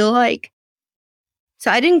 I feel like, so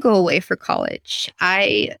I didn't go away for college.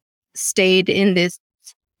 I stayed in this,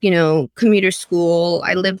 commuter school.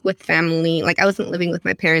 I lived with family. Like I wasn't living with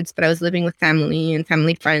my parents, but I was living with family and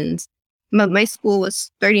family friends. But my school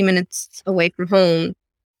was 30 minutes away from home.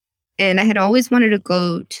 And I had always wanted to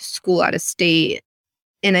go to school out of state.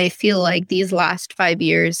 And I feel like these last 5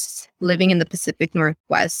 years living in the Pacific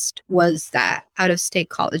Northwest was that out-of-state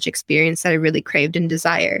college experience that I really craved and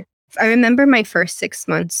desired. I remember my first 6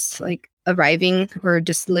 months, like arriving or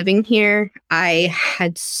just living here, I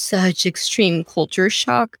had such extreme culture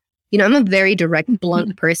shock. I'm a very direct,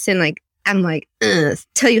 blunt person. Like, I'm like,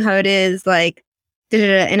 tell you how it is. Like, da, da,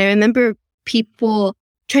 da. And I remember people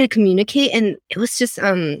trying to communicate, and it was just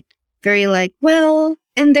very like, well,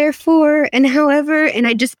 and therefore, and however, and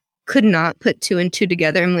I just could not put two and two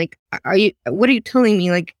together. I'm like, what are you telling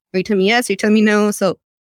me? Like, are you telling me yes? Are you telling me no? So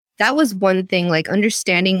that was one thing, like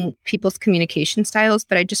understanding people's communication styles.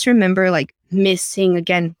 But I just remember like missing,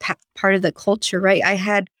 again, part of the culture, right? I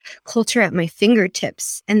had culture at my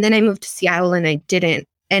fingertips, and then I moved to Seattle and I didn't.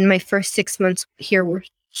 And my first 6 months here were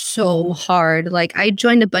so hard. Like I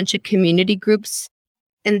joined a bunch of community groups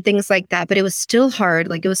and things like that. But it was still hard.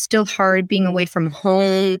 Like it was still hard being away from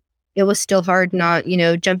home. It was still hard not,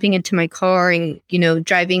 jumping into my car and,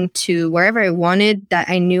 driving to wherever I wanted that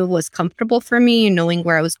I knew was comfortable for me, and knowing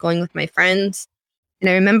where I was going with my friends. And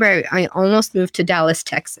I remember I almost moved to Dallas,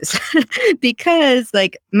 Texas, because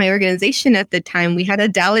like my organization at the time, we had a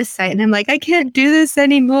Dallas site, and I'm like, I can't do this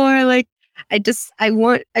anymore. Like I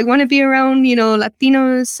want to be around,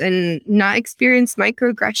 Latinos and not experience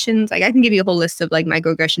microaggressions. Like I can give you a whole list of like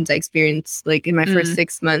microaggressions I experienced like in my first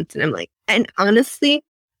 6 months. And I'm like, and honestly,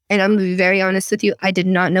 and I'm very honest with you, I did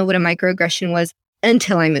not know what a microaggression was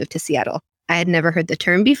until I moved to Seattle. I had never heard the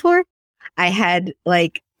term before. I had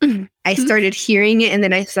like, I started hearing it, and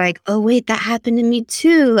then I was like, oh wait, that happened to me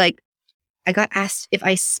too. Like I got asked if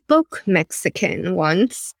I spoke Mexican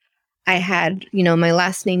once. I had, my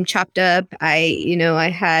last name chopped up.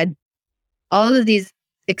 I had all of these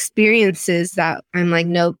experiences that I'm like,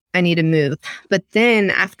 nope, I need to move. But then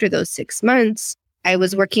after those 6 months, I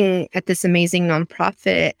was working at this amazing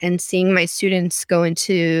nonprofit and seeing my students go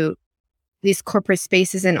into these corporate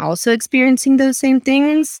spaces and also experiencing those same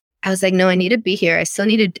things. I was like, no, I need to be here.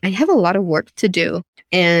 I have a lot of work to do.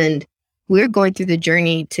 And we're going through the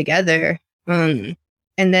journey together. And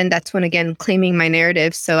And then that's when, again, claiming my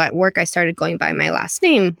narrative. So at work, I started going by my last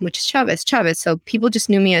name, which is Chavez, Chavez. So people just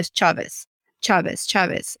knew me as Chavez, Chavez,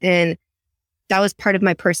 Chavez. And that was part of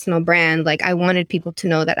my personal brand. Like, I wanted people to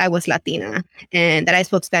know that I was Latina and that I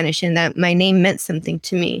spoke Spanish and that my name meant something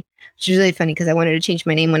to me, which is really funny because I wanted to change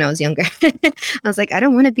my name when I was younger. I was like, I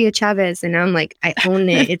don't want to be a Chavez. And now I'm like, I own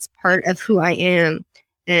it. It's part of who I am.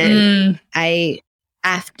 And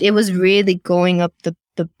it was really going up the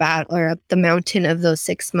battle or up the mountain of those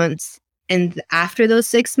 6 months. And after those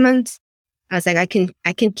 6 months, I was like, I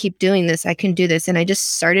can keep doing this. I can do this. And I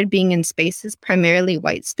just started being in spaces, primarily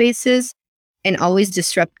white spaces, and always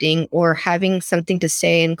disrupting or having something to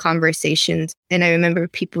say in conversations. And I remember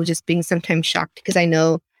people just being sometimes shocked because I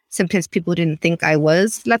know sometimes people didn't think I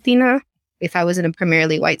was Latina if I was in a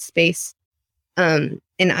primarily white space. And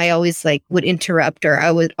I always like would interrupt, or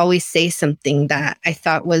I would always say something that I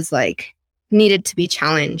thought was like needed to be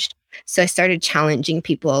challenged. So I started challenging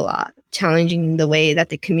people a lot, challenging the way that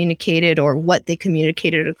they communicated or what they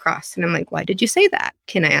communicated across. And I'm like, why did you say that?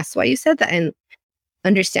 Can I ask why you said that? And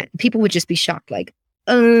understand, people would just be shocked, like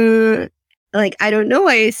I don't know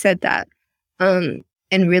why I said that. And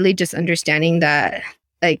really just understanding that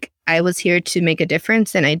like I was here to make a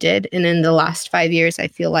difference, and I did. And in the last 5 years, I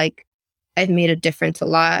feel like I've made a difference a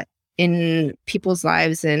lot in people's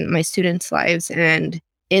lives and my students' lives and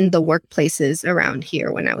in the workplaces around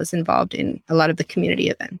here when I was involved in a lot of the community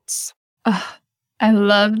events. Oh, I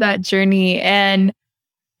love that journey. And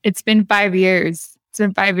it's been 5 years. It's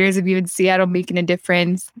been 5 years of you in Seattle making a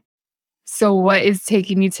difference. So what is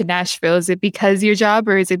taking you to Nashville? Is it because of your job,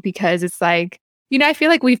 or is it because it's like, I feel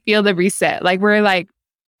like we feel the reset. Like we're like,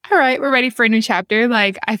 all right, we're ready for a new chapter.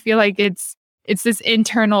 Like I feel like it's this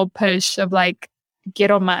internal push of like,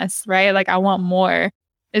 quiero más, right? Like I want more.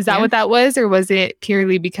 Is that what that was? Or was it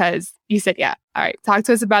purely because you said, yeah, all right, talk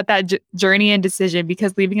to us about that journey and decision,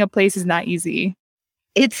 because leaving a place is not easy.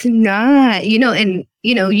 It's not, and,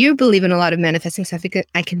 you believe in a lot of manifesting stuff.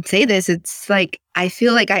 I can say this. It's like, I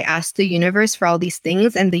feel like I asked the universe for all these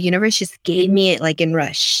things and the universe just gave me it like in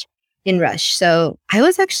rush. So I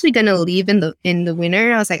was actually going to leave in the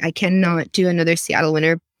winter. I was like, I cannot do another Seattle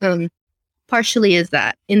winter. Partially is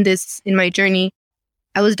that in my journey,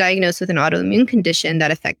 I was diagnosed with an autoimmune condition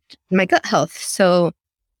that affected my gut health. So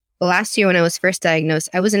last year when I was first diagnosed,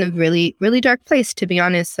 I was in a really, really dark place, to be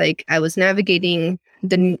honest. Like I was navigating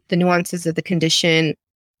the nuances of the condition.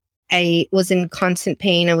 I was in constant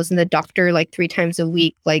pain. I was in the doctor like 3 times a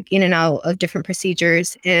week, like in and out of different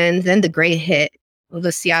procedures. And then the gray hit,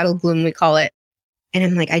 the Seattle gloom, we call it. And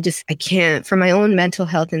I'm like, I can't, for my own mental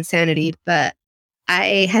health and sanity. But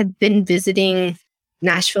I had been visiting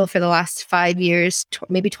Nashville for the last 5 years,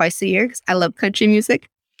 maybe twice a year, because I love country music.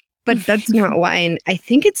 But that's not why. And I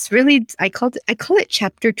think it's really, I call it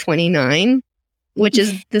chapter 29, which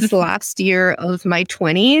is this last year of my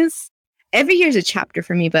 20s. Every year is a chapter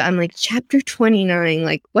for me, but I'm like, chapter 29,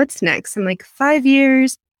 like what's next? I'm like, 5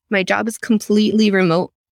 years. My job is completely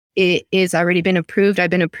remote. It is already been approved. I've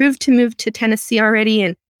been approved to move to Tennessee already.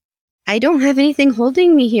 And I don't have anything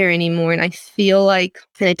holding me here anymore. And I feel like,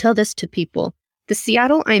 and I tell this to people, the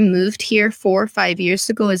Seattle I moved here 4 or 5 years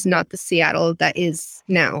ago is not the Seattle that is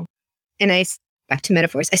now. And back to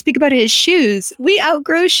metaphors, I speak about it as shoes. We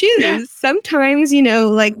outgrow shoes. Yeah. Sometimes,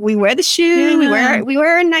 like we wear the shoe, we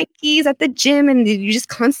wear our Nikes at the gym, and you just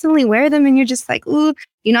constantly wear them, and you're just like, ooh,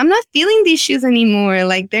 I'm not feeling these shoes anymore.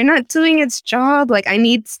 Like they're not doing its job. Like I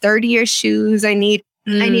need sturdier shoes. I need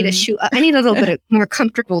a shoe. I need a little bit of more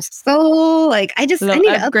comfortable sole. Like I need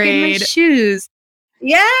to upgrade my shoes.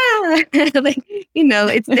 Yeah. Like,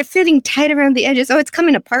 they're fitting tight around the edges. Oh, it's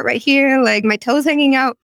coming apart right here. Like my toes hanging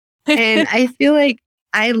out. And I feel like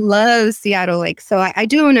I love Seattle. Like, so I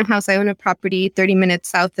do own a house. I own a property 30 minutes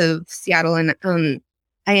south of Seattle. And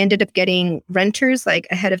I ended up getting renters like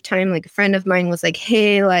ahead of time. Like a friend of mine was like,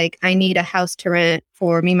 hey, like I need a house to rent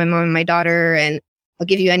for me, my mom, and my daughter, and I'll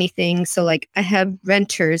give you anything. So like I have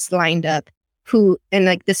renters lined up and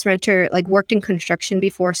like this renter like worked in construction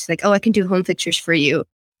before. So like, oh, I can do home fixtures for you.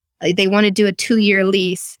 Like they want to do a 2-year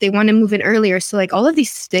lease. They want to move in earlier. So like all of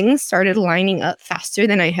these things started lining up faster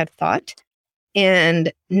than I had thought.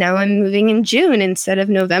 And now I'm moving in June instead of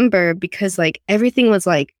November because like everything was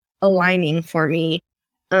like aligning for me.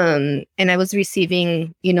 And I was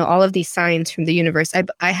receiving, all of these signs from the universe.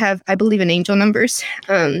 I believe in angel numbers.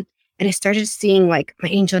 And I started seeing like my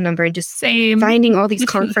angel number and just finding all these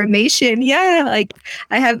confirmation. Yeah. Like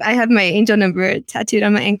I have my angel number tattooed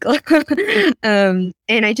on my ankle. And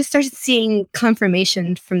I just started seeing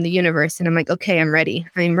confirmation from the universe. And I'm like, okay, I'm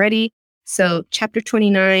ready. So chapter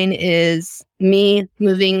 29 is me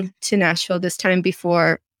moving to Nashville this time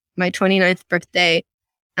before my 29th birthday.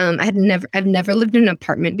 I've never lived in an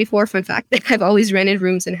apartment before. Fun fact, I've always rented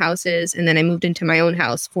rooms in houses, and then I moved into my own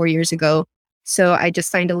house 4 years ago. So I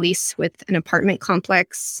just signed a lease with an apartment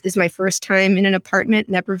complex. Is my first time in an apartment.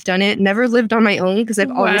 Never done it. Never lived on my own because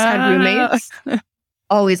I've always had roommates.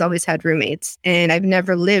 Always had roommates, and I've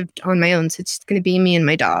never lived on my own. So it's just going to be me and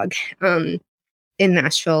my dog in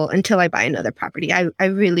Nashville until I buy another property. I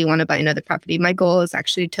really want to buy another property. My goal is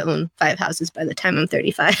actually to own 5 houses by the time I'm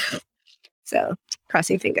 35. So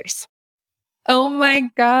crossing fingers. Oh my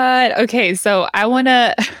God. Okay. So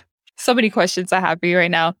so many questions I have for you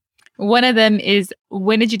right now. One of them is,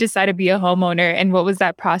 when did you decide to be a homeowner, and what was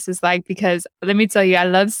that process like? Because let me tell you, I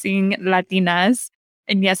love seeing Latinas,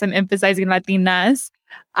 and yes, I'm emphasizing Latinas.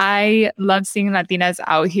 I love seeing Latinas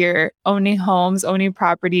out here owning homes, owning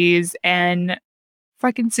properties, and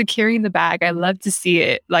fucking securing the bag. I love to see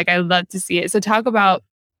it. I love to see it. So talk about,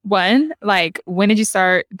 one, when did you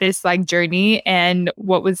start this journey, and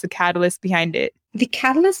what was the catalyst behind it? The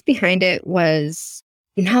catalyst behind it was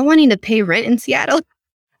not wanting to pay rent in Seattle.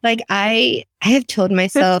 I have told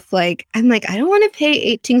myself, I don't want to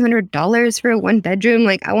pay $1,800 for a 1-bedroom.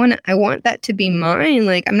 I want that to be mine.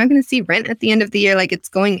 I'm not going to see rent at the end of the year. It's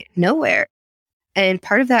going nowhere. And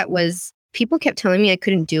part of that was people kept telling me I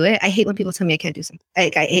couldn't do it. I hate when people tell me I can't do something.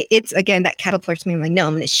 It's again, that catapults me. I'm like, no,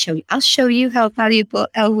 I'm going to show you. I'll show you how valuable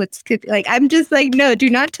Elwoods could be. I'm just no, do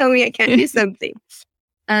not tell me I can't do something.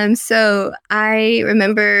 So I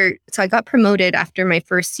remember, I got promoted after my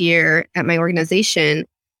first year at my organization.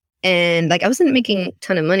 And I wasn't making a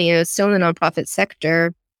ton of money. I was still in the nonprofit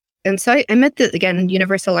sector. And so I met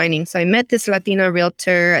universal lining. So I met this Latina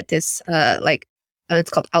realtor at this,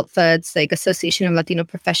 it's called ALFA. It's Association of Latino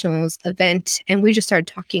Professionals event. And we just started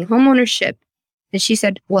talking homeownership. And she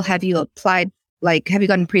said, well, have you applied? Have you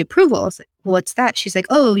gotten pre-approval? I was like, well, what's that? She's like,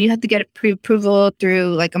 oh, you have to get pre-approval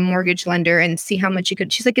through a mortgage lender and see how much you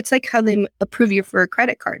could. She's like, it's how they approve you for a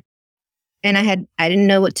credit card. And I didn't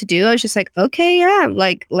know what to do. I was just okay,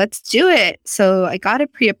 yeah, let's do it. So I got a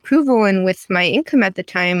pre-approval, and with my income at the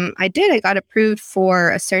time, I got approved for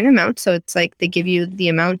a certain amount. So it's they give you the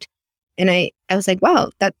amount. And I was like, wow,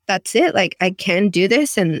 that's it. I can do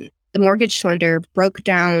this. And the mortgage lender broke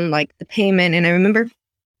down the payment. And I remember,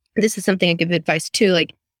 this is something I give advice to,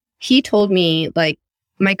 he told me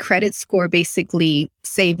my credit score basically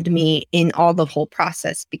saved me in the whole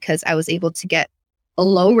process, because I was able to get a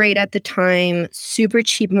low rate at the time, super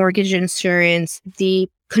cheap mortgage insurance, the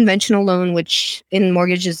conventional loan, which in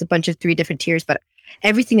mortgage is a bunch of 3 different tiers, but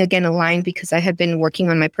everything again aligned because I had been working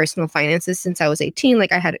on my personal finances since I was 18.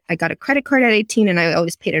 I got a credit card at 18 and I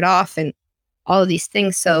always paid it off and all of these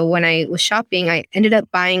things. So when I was shopping, I ended up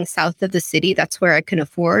buying south of the city. That's where I can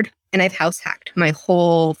afford. And I've house hacked my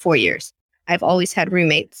whole 4 years. I've always had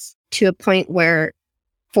roommates, to a point where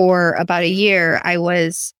for about a year, I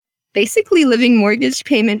was basically living mortgage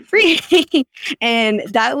payment free. And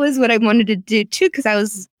that was what I wanted to do too, because I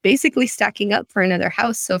was basically stacking up for another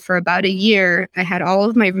house. So for about a year, I had all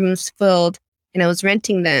of my rooms filled and I was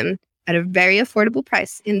renting them at a very affordable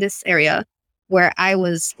price in this area where I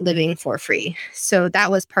was living for free. So that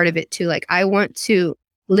was part of it too. I want to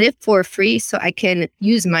live for free so I can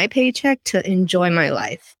use my paycheck to enjoy my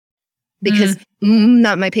life. Because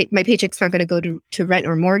not my paycheck's not going to go to rent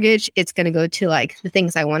or mortgage. It's going to go to the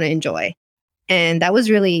things I want to enjoy. And that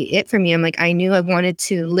was really it for me. I knew I wanted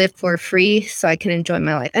to live for free so I can enjoy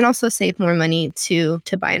my life and also save more money to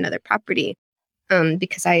buy another property.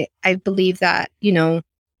 Because I believe that,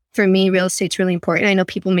 for me, real estate's really important. I know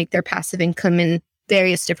people make their passive income in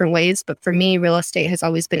various different ways, but for me, real estate has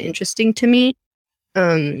always been interesting to me.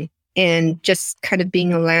 And just kind of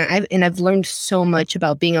being I've learned so much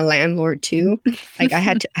about being a landlord too. I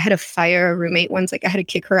had to fire a roommate once. I had to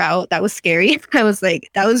kick her out. That was scary. I was that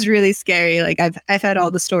was really scary. I've had all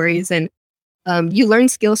the stories, and you learn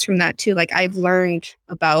skills from that too. I've learned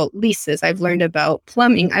about leases. I've learned about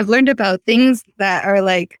plumbing. I've learned about things that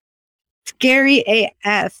are scary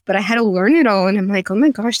AF, but I had to learn it all. And I'm oh my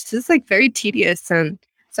gosh, this is very tedious. And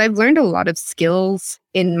so I've learned a lot of skills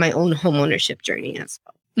in my own homeownership journey as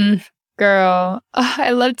well. Girl,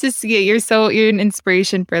 I love to see it. You're an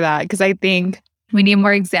inspiration for that, because I think we need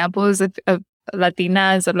more examples of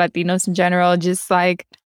Latinas, of Latinos in general, just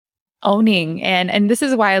owning. And this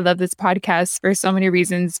is why I love this podcast for so many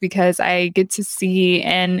reasons, because I get to see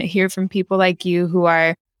and hear from people like you who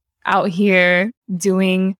are out here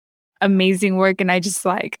doing amazing work. And I just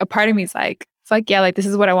a part of me is yeah, this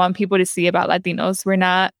is what I want people to see about Latinos. We're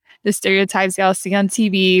not the stereotypes y'all see on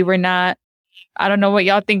TV. We're not, I don't know what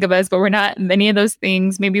y'all think of us, but we're not many of those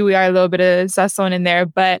things. Maybe we are a little bit of sazon in there,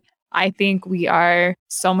 but I think we are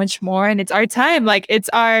so much more. And it's our time. It's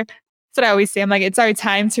our what I always say. I'm like, it's our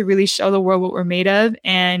time to really show the world what we're made of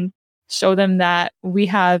and show them that we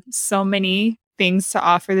have so many things to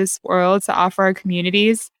offer this world, to offer our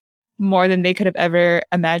communities, more than they could have ever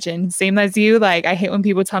imagined. Same as you. Like, I hate when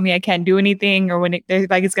people tell me I can't do anything, or when they're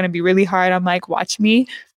like, it's going to be really hard. I'm like, watch me.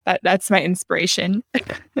 That's my inspiration.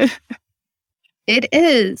 It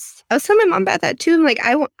is. I was telling my mom about that too. I'm like,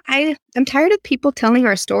 I'm tired of people telling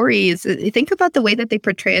our stories. Think about the way that they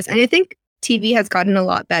portray us. And I think TV has gotten a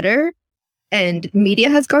lot better and media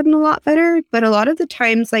has gotten a lot better. But a lot of the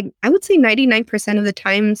times, like I would say 99% of the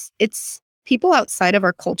times, it's people outside of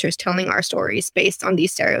our cultures telling our stories based on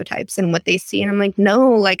these stereotypes and what they see. And I'm like, no,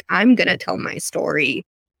 like I'm going to tell my story,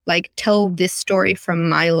 like tell this story from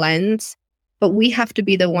my lens. But we have to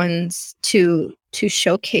be the ones to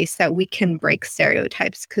showcase that we can break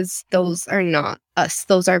stereotypes, because those are not us.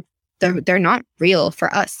 They're not real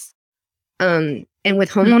for us. And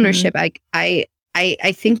with homeownership, I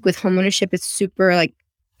think with homeownership, it's super like,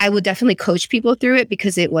 I would definitely coach people through it,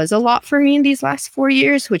 because it was a lot for me in these last 4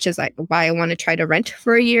 years, which is like why I want to try to rent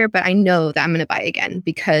for a year. But I know that I'm going to buy again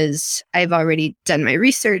because I've already done my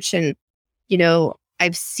research and,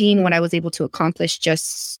 I've seen what I was able to accomplish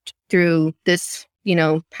just through this,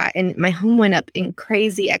 and my home went up in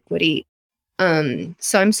crazy equity.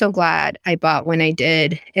 So I'm so glad I bought when I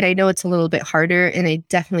did. And I know it's a little bit harder, and I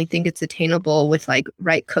definitely think it's attainable with like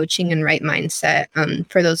right coaching and right mindset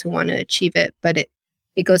for those who want to achieve it. But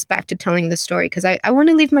it goes back to telling the story, because I want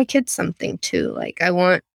to leave my kids something too. Like I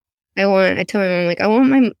tell my mom, like, I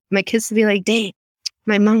want my kids to be like, dang,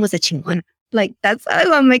 my mom was a chingona. Like, that's how I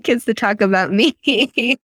want my kids to talk about me.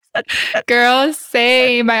 Girl,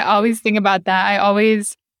 same. I always think about that.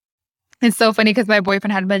 It's so funny because my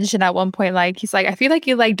boyfriend had mentioned at one point, like, he's like, I feel like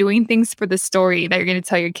you like doing things for the story that you're going to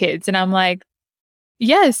tell your kids. And I'm like,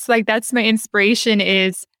 yes, like that's my inspiration,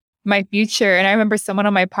 is my future. And I remember someone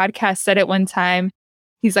on my podcast said it one time.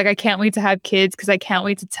 He's like, I can't wait to have kids because I can't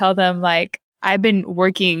wait to tell them, like, I've been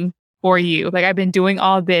working for you. Like, I've been doing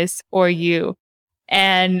all this for you.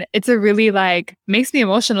 And it's a really like, makes me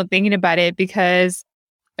emotional thinking about it, because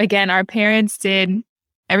again, our parents did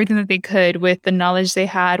everything that they could with the knowledge they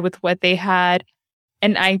had, with what they had.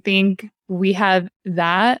 And I think we have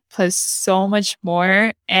that plus so much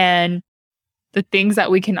more. And the things that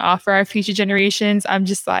we can offer our future generations, I'm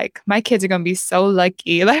just like, my kids are going to be so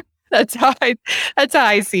lucky. Like, that's how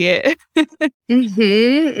I see it.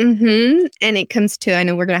 And it comes to, I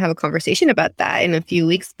know we're going to have a conversation about that in a few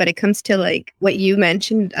weeks, but it comes to like what you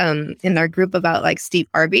mentioned in our group about like Steve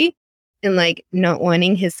Harvey and like not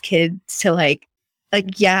wanting his kids to like,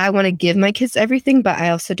 yeah, I want to give my kids everything, but I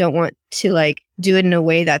also don't want to like do it in a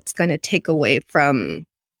way that's going to take away from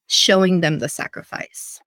showing them the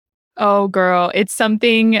sacrifice. Oh, girl, it's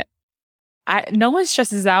something no one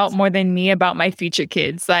stresses out more than me about my future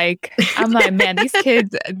kids. Like, I'm like, man, these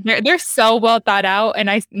kids, they're so well thought out, and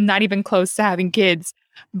I'm not even close to having kids.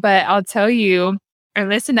 But I'll tell you, I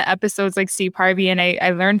listen to episodes like Steve Harvey, and I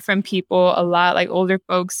learned from people a lot, like older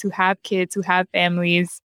folks who have kids, who have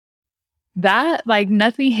families. That, like,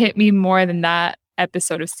 nothing hit me more than that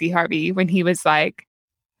episode of Steve Harvey when he was like,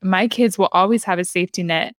 my kids will always have a safety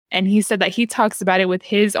net. And he said that he talks about it with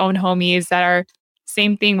his own homies that are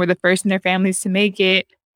same thing, were the first in their families to make it,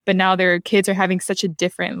 but now their kids are having such a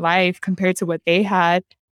different life compared to what they had.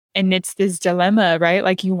 And it's this dilemma, right?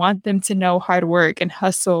 Like, you want them to know hard work and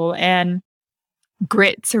hustle and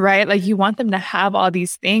grit, right? Like, you want them to have all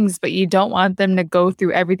these things, but you don't want them to go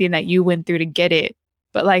through everything that you went through to get it.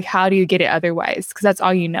 But like, how do you get it otherwise? Because that's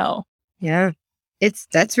all you know. Yeah.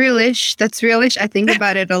 That's realish. That's realish. I think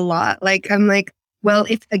about it a lot. Like, I'm like, well,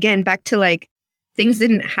 if again, back to like, things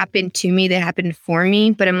didn't happen to me, they happened for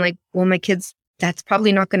me. But I'm like, well, my kids, that's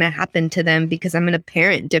probably not going to happen to them because I'm going to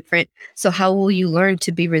parent different. So how will you learn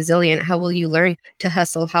to be resilient? How will you learn to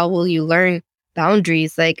hustle? How will you learn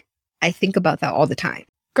boundaries? Like, I think about that all the time.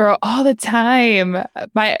 Girl, all the time.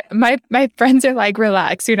 My friends are like,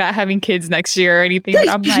 relax, you're not having kids next year or anything. But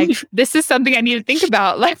I'm like, this is something I need to think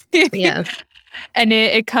about. Like, yeah. And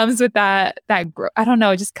it comes with that growth. I don't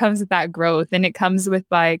know, it just comes with that growth. And it comes with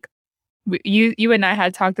like, you and I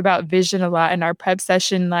had talked about vision a lot in our prep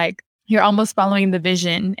session. Like, you're almost following the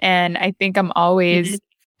vision. And I think I'm always,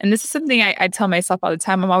 and this is something I tell myself all the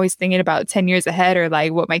time, I'm always thinking about 10 years ahead, or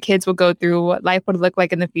like what my kids will go through, what life would look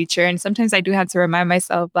like in the future. And sometimes I do have to remind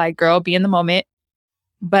myself, like, girl, be in the moment.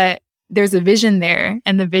 But there's a vision there.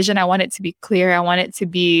 And the vision, I want it to be clear. I want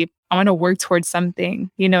to work towards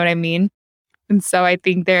something. You know what I mean? And so I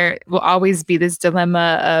think there will always be this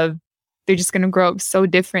dilemma of they're just going to grow up so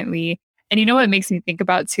differently. And you know what makes me think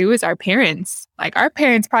about too is our parents. Like, our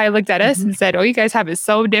parents probably looked at us and said, oh, you guys have it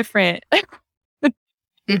so different.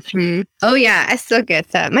 Mm-hmm. Oh yeah, I still get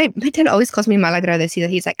that. My dad always calls me malagradecida.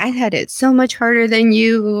 He's like, I had it so much harder than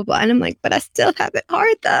you, and I'm like, but I still have it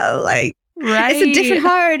hard though. Like, it's a different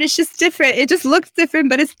Right. hard. It's just different. It just looks different,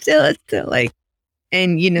 but it's still like,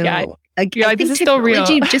 and Yeah. You're I like, this think is still real.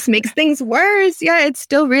 technology just makes things worse. Yeah, it's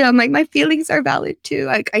still real. I'm like, my feelings are valid too.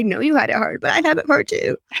 Like, I know you had it hard, but I have it hard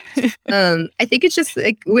too. I think it's just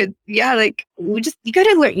like you gotta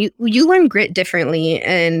learn. You learn grit differently,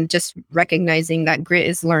 and just recognizing that grit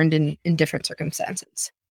is learned in different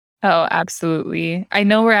circumstances. Oh, absolutely. I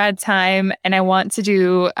know we're at time and I want to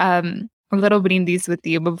do a little brindis with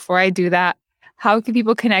you. But before I do that, how can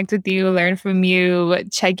people connect with you, learn from you,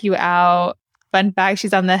 check you out? Fun fact,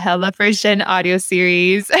 she's on the Hella First Gen audio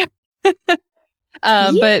series. But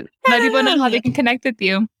let people know how they can connect with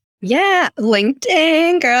you. Yeah,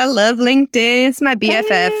 LinkedIn, girl. I love LinkedIn. It's my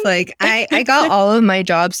BFF. Like I got all of my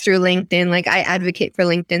jobs through LinkedIn. Like I advocate for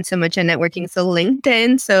LinkedIn so much and networking. So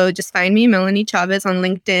LinkedIn. So just find me, Melanie Chavez, on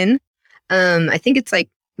LinkedIn. I think it's like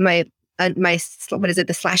my what is it?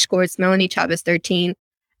 The / it's Melanie Chavez 13.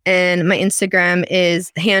 And my Instagram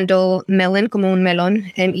is handle melon como un melon,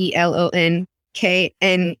 MELONKNEE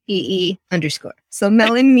 _. So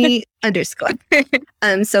melon_me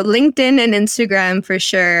 _. So LinkedIn and Instagram for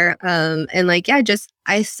sure. And like, yeah, just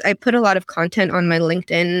I put a lot of content on my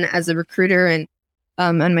LinkedIn as a recruiter and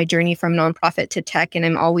on my journey from nonprofit to tech. And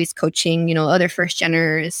I'm always coaching, other first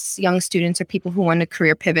geners, young students, or people who want to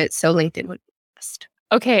career pivot. So LinkedIn would be best.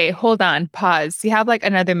 Okay, hold on. Pause. You have like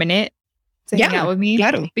another minute to hang out with me?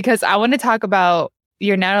 Claro. Because I want to talk about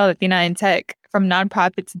you're now Latina in tech, from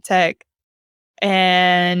nonprofit to tech.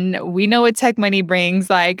 And we know what tech money brings.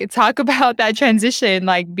 Like, talk about that transition,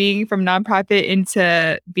 like being from nonprofit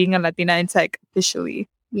into being a Latina in tech officially.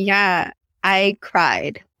 Yeah, I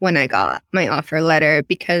cried when I got my offer letter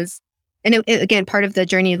because, and again, part of the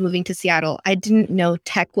journey of moving to Seattle, I didn't know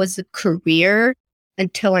tech was a career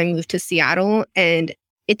until I moved to Seattle. And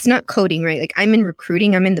it's not coding, right? Like I'm in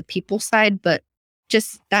recruiting, I'm in the people side, but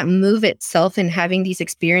just that move itself and having these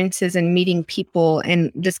experiences and meeting people and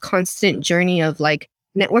this constant journey of like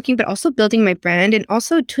networking, but also building my brand and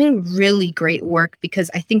also doing really great work, because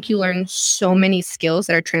I think you learn so many skills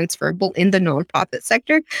that are transferable in the nonprofit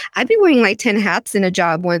sector. I've been wearing like 10 hats in a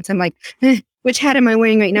job once. I'm like, which hat am I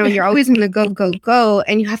wearing right now? And you're always going to go.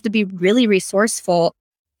 And you have to be really resourceful.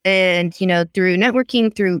 And, through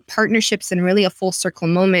networking, through partnerships, and really a full circle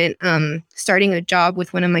moment, starting a job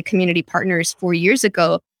with one of my community partners 4 years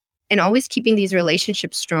ago, and always keeping these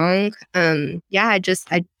relationships strong. I just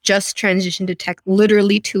transitioned to tech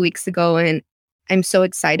literally 2 weeks ago, and I'm so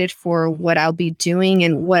excited for what I'll be doing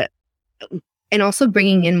and also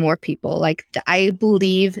bringing in more people. Like I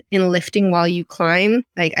believe in lifting while you climb.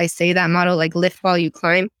 Like I say that motto, like lift while you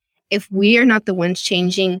climb. If we are not the ones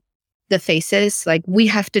changing the faces, like we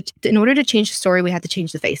have to, in order to change the story, we have to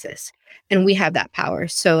change the faces, and we have that power.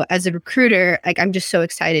 So as a recruiter, like I'm just so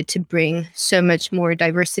excited to bring so much more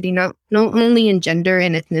diversity, not only in gender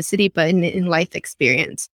and ethnicity, but in life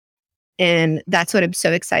experience. And that's what I'm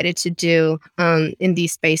so excited to do in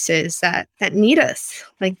these spaces that need us.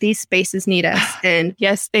 Like these spaces need us. And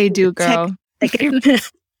yes, they do, girl.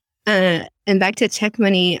 And back to tech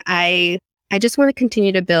money, I just want to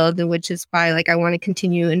continue to build, which is why like I want to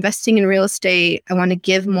continue investing in real estate. I want to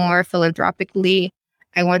give more philanthropically.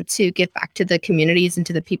 I want to give back to the communities and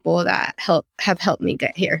to the people that have helped me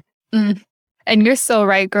get here. Mm. And you're so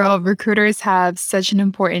right, girl. Recruiters have such an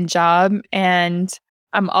important job. And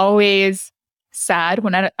I'm always sad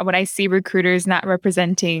when I see recruiters not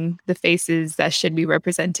representing the faces that should be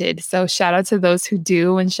represented. So shout out to those who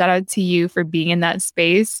do, and shout out to you for being in that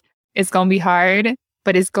space. It's going to be hard,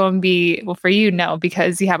 but it's going to be, well, for you, no,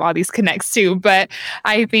 because you have all these connects too. But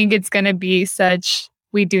I think it's going to be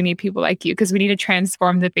we do need people like you, because we need to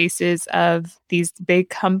transform the faces of these big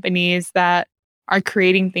companies that are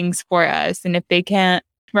creating things for us. And if they can't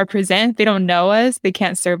represent, they don't know us, they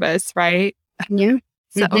can't serve us, right? Yeah.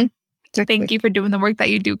 So Thank you for doing the work that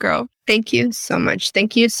you do, girl. Thank you so much.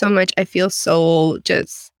 Thank you so much. I feel so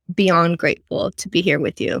just beyond grateful to be here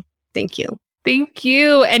with you. Thank you. Thank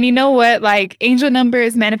you. And you know what? Like angel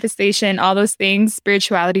numbers, manifestation, all those things,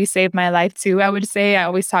 spirituality saved my life too, I would say. I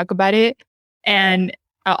always talk about it. And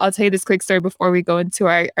I'll tell you this quick story before we go into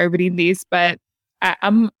our reading these, but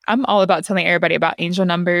I'm all about telling everybody about angel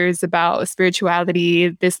numbers, about spirituality.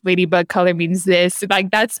 This ladybug color means this.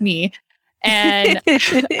 Like that's me. And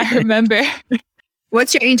I remember.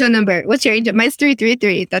 What's your angel number? What's your angel? Mine's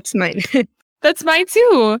 333. That's mine. That's mine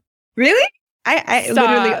too. Really? I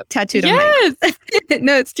literally tattooed on mine.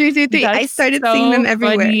 No, it's 333. I started seeing them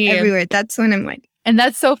everywhere. Everywhere. That's when I'm like. And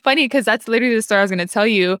that's so funny, because that's literally the story I was going to tell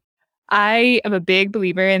you. I am a big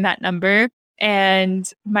believer in that number. And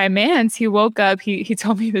my man's, he woke up, he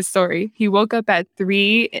told me this story. He woke up at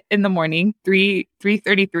 3 in the morning,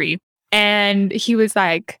 3:33. And he was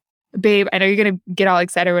like, babe, I know you're going to get all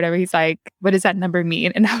excited or whatever. He's like, what does that number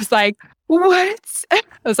mean? And I was like, what? I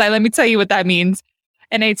was like, let me tell you what that means.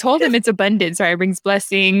 And I told him it's abundance, right? It brings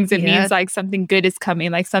blessings. It means like something good is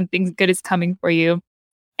coming, like something good is coming for you.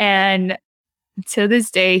 And to this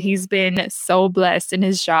day, he's been so blessed in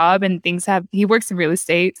his job and he works in real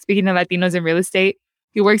estate. Speaking of Latinos in real estate,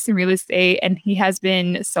 he works in real estate and he has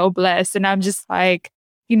been so blessed. And I'm just like,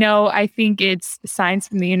 I think it's signs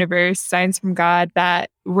from the universe, signs from God that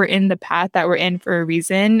we're in the path that we're in for a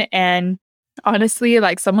reason. And honestly,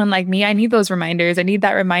 like someone like me, I need those reminders. I need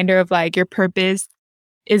that reminder of like your purpose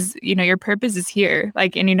is here,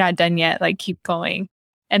 like, and you're not done yet, like keep going.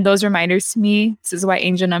 And those reminders to me, this is why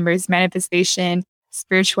angel numbers, manifestation,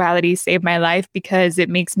 spirituality saved my life, because it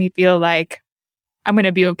makes me feel like I'm going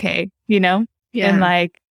to be okay, Yeah. And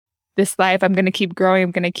like this life, I'm going to keep growing.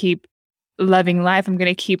 I'm going to keep loving life. I'm going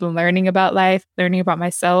to keep learning about life, learning about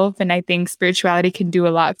myself. And I think spirituality can do a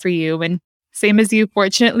lot for you. And same as you,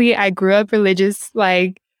 fortunately, I grew up religious,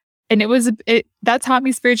 and that taught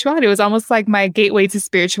me spirituality. It was almost like my gateway to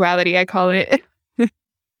spirituality, I call it.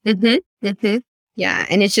 Yeah.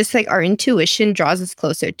 And it's just like our intuition draws us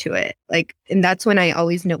closer to it. Like, and that's when I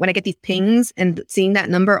always know when I get these pings and seeing that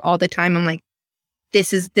number all the time, I'm like,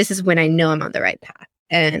 this is when I know I'm on the right path.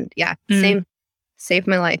 And same, saved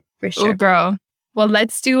my life for sure. Oh, girl. Well,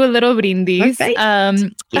 let's do a little brindis. Yes.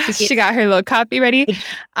 She got her little coffee ready.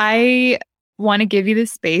 I want to give you the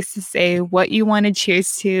space to say what you want to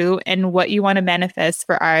cheers to and what you want to manifest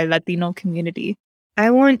for our Latino community.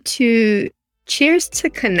 I want to cheers to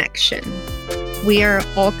connection. We are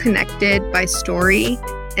all connected by story,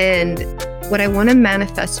 and what I want to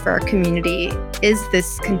manifest for our community is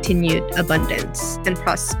this continued abundance and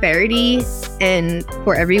prosperity, and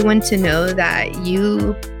for everyone to know that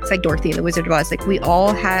it's like Dorothy and the Wizard of Oz, like we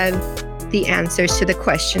all have the answers to the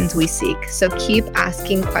questions we seek. So keep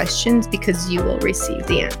asking questions because you will receive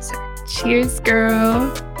the answer. Cheers,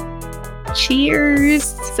 girl.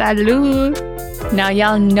 Cheers. Salud. Now,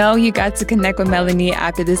 y'all know you got to connect with Melanie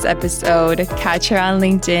after this episode. Catch her on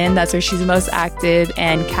LinkedIn. That's where she's most active.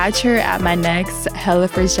 And catch her at my next Hella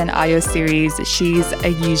First Gen audio series, She's a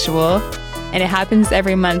Usual. And it happens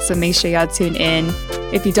every month, so make sure y'all tune in.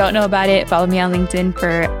 If you don't know about it, follow me on LinkedIn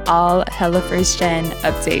for all Hella First Gen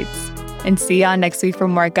updates. And see y'all next week for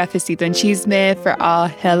more Cafecito and Chisme. For all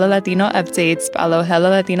Hella Latino updates, follow Hella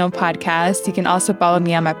Latino Podcast. You can also follow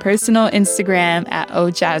me on my personal Instagram at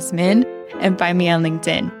 @ojasmine and find me on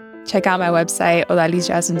LinkedIn. Check out my website,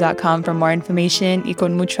 odalisjasmine.com for more information. Y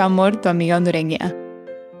con mucho amor, tu amiga hondureña.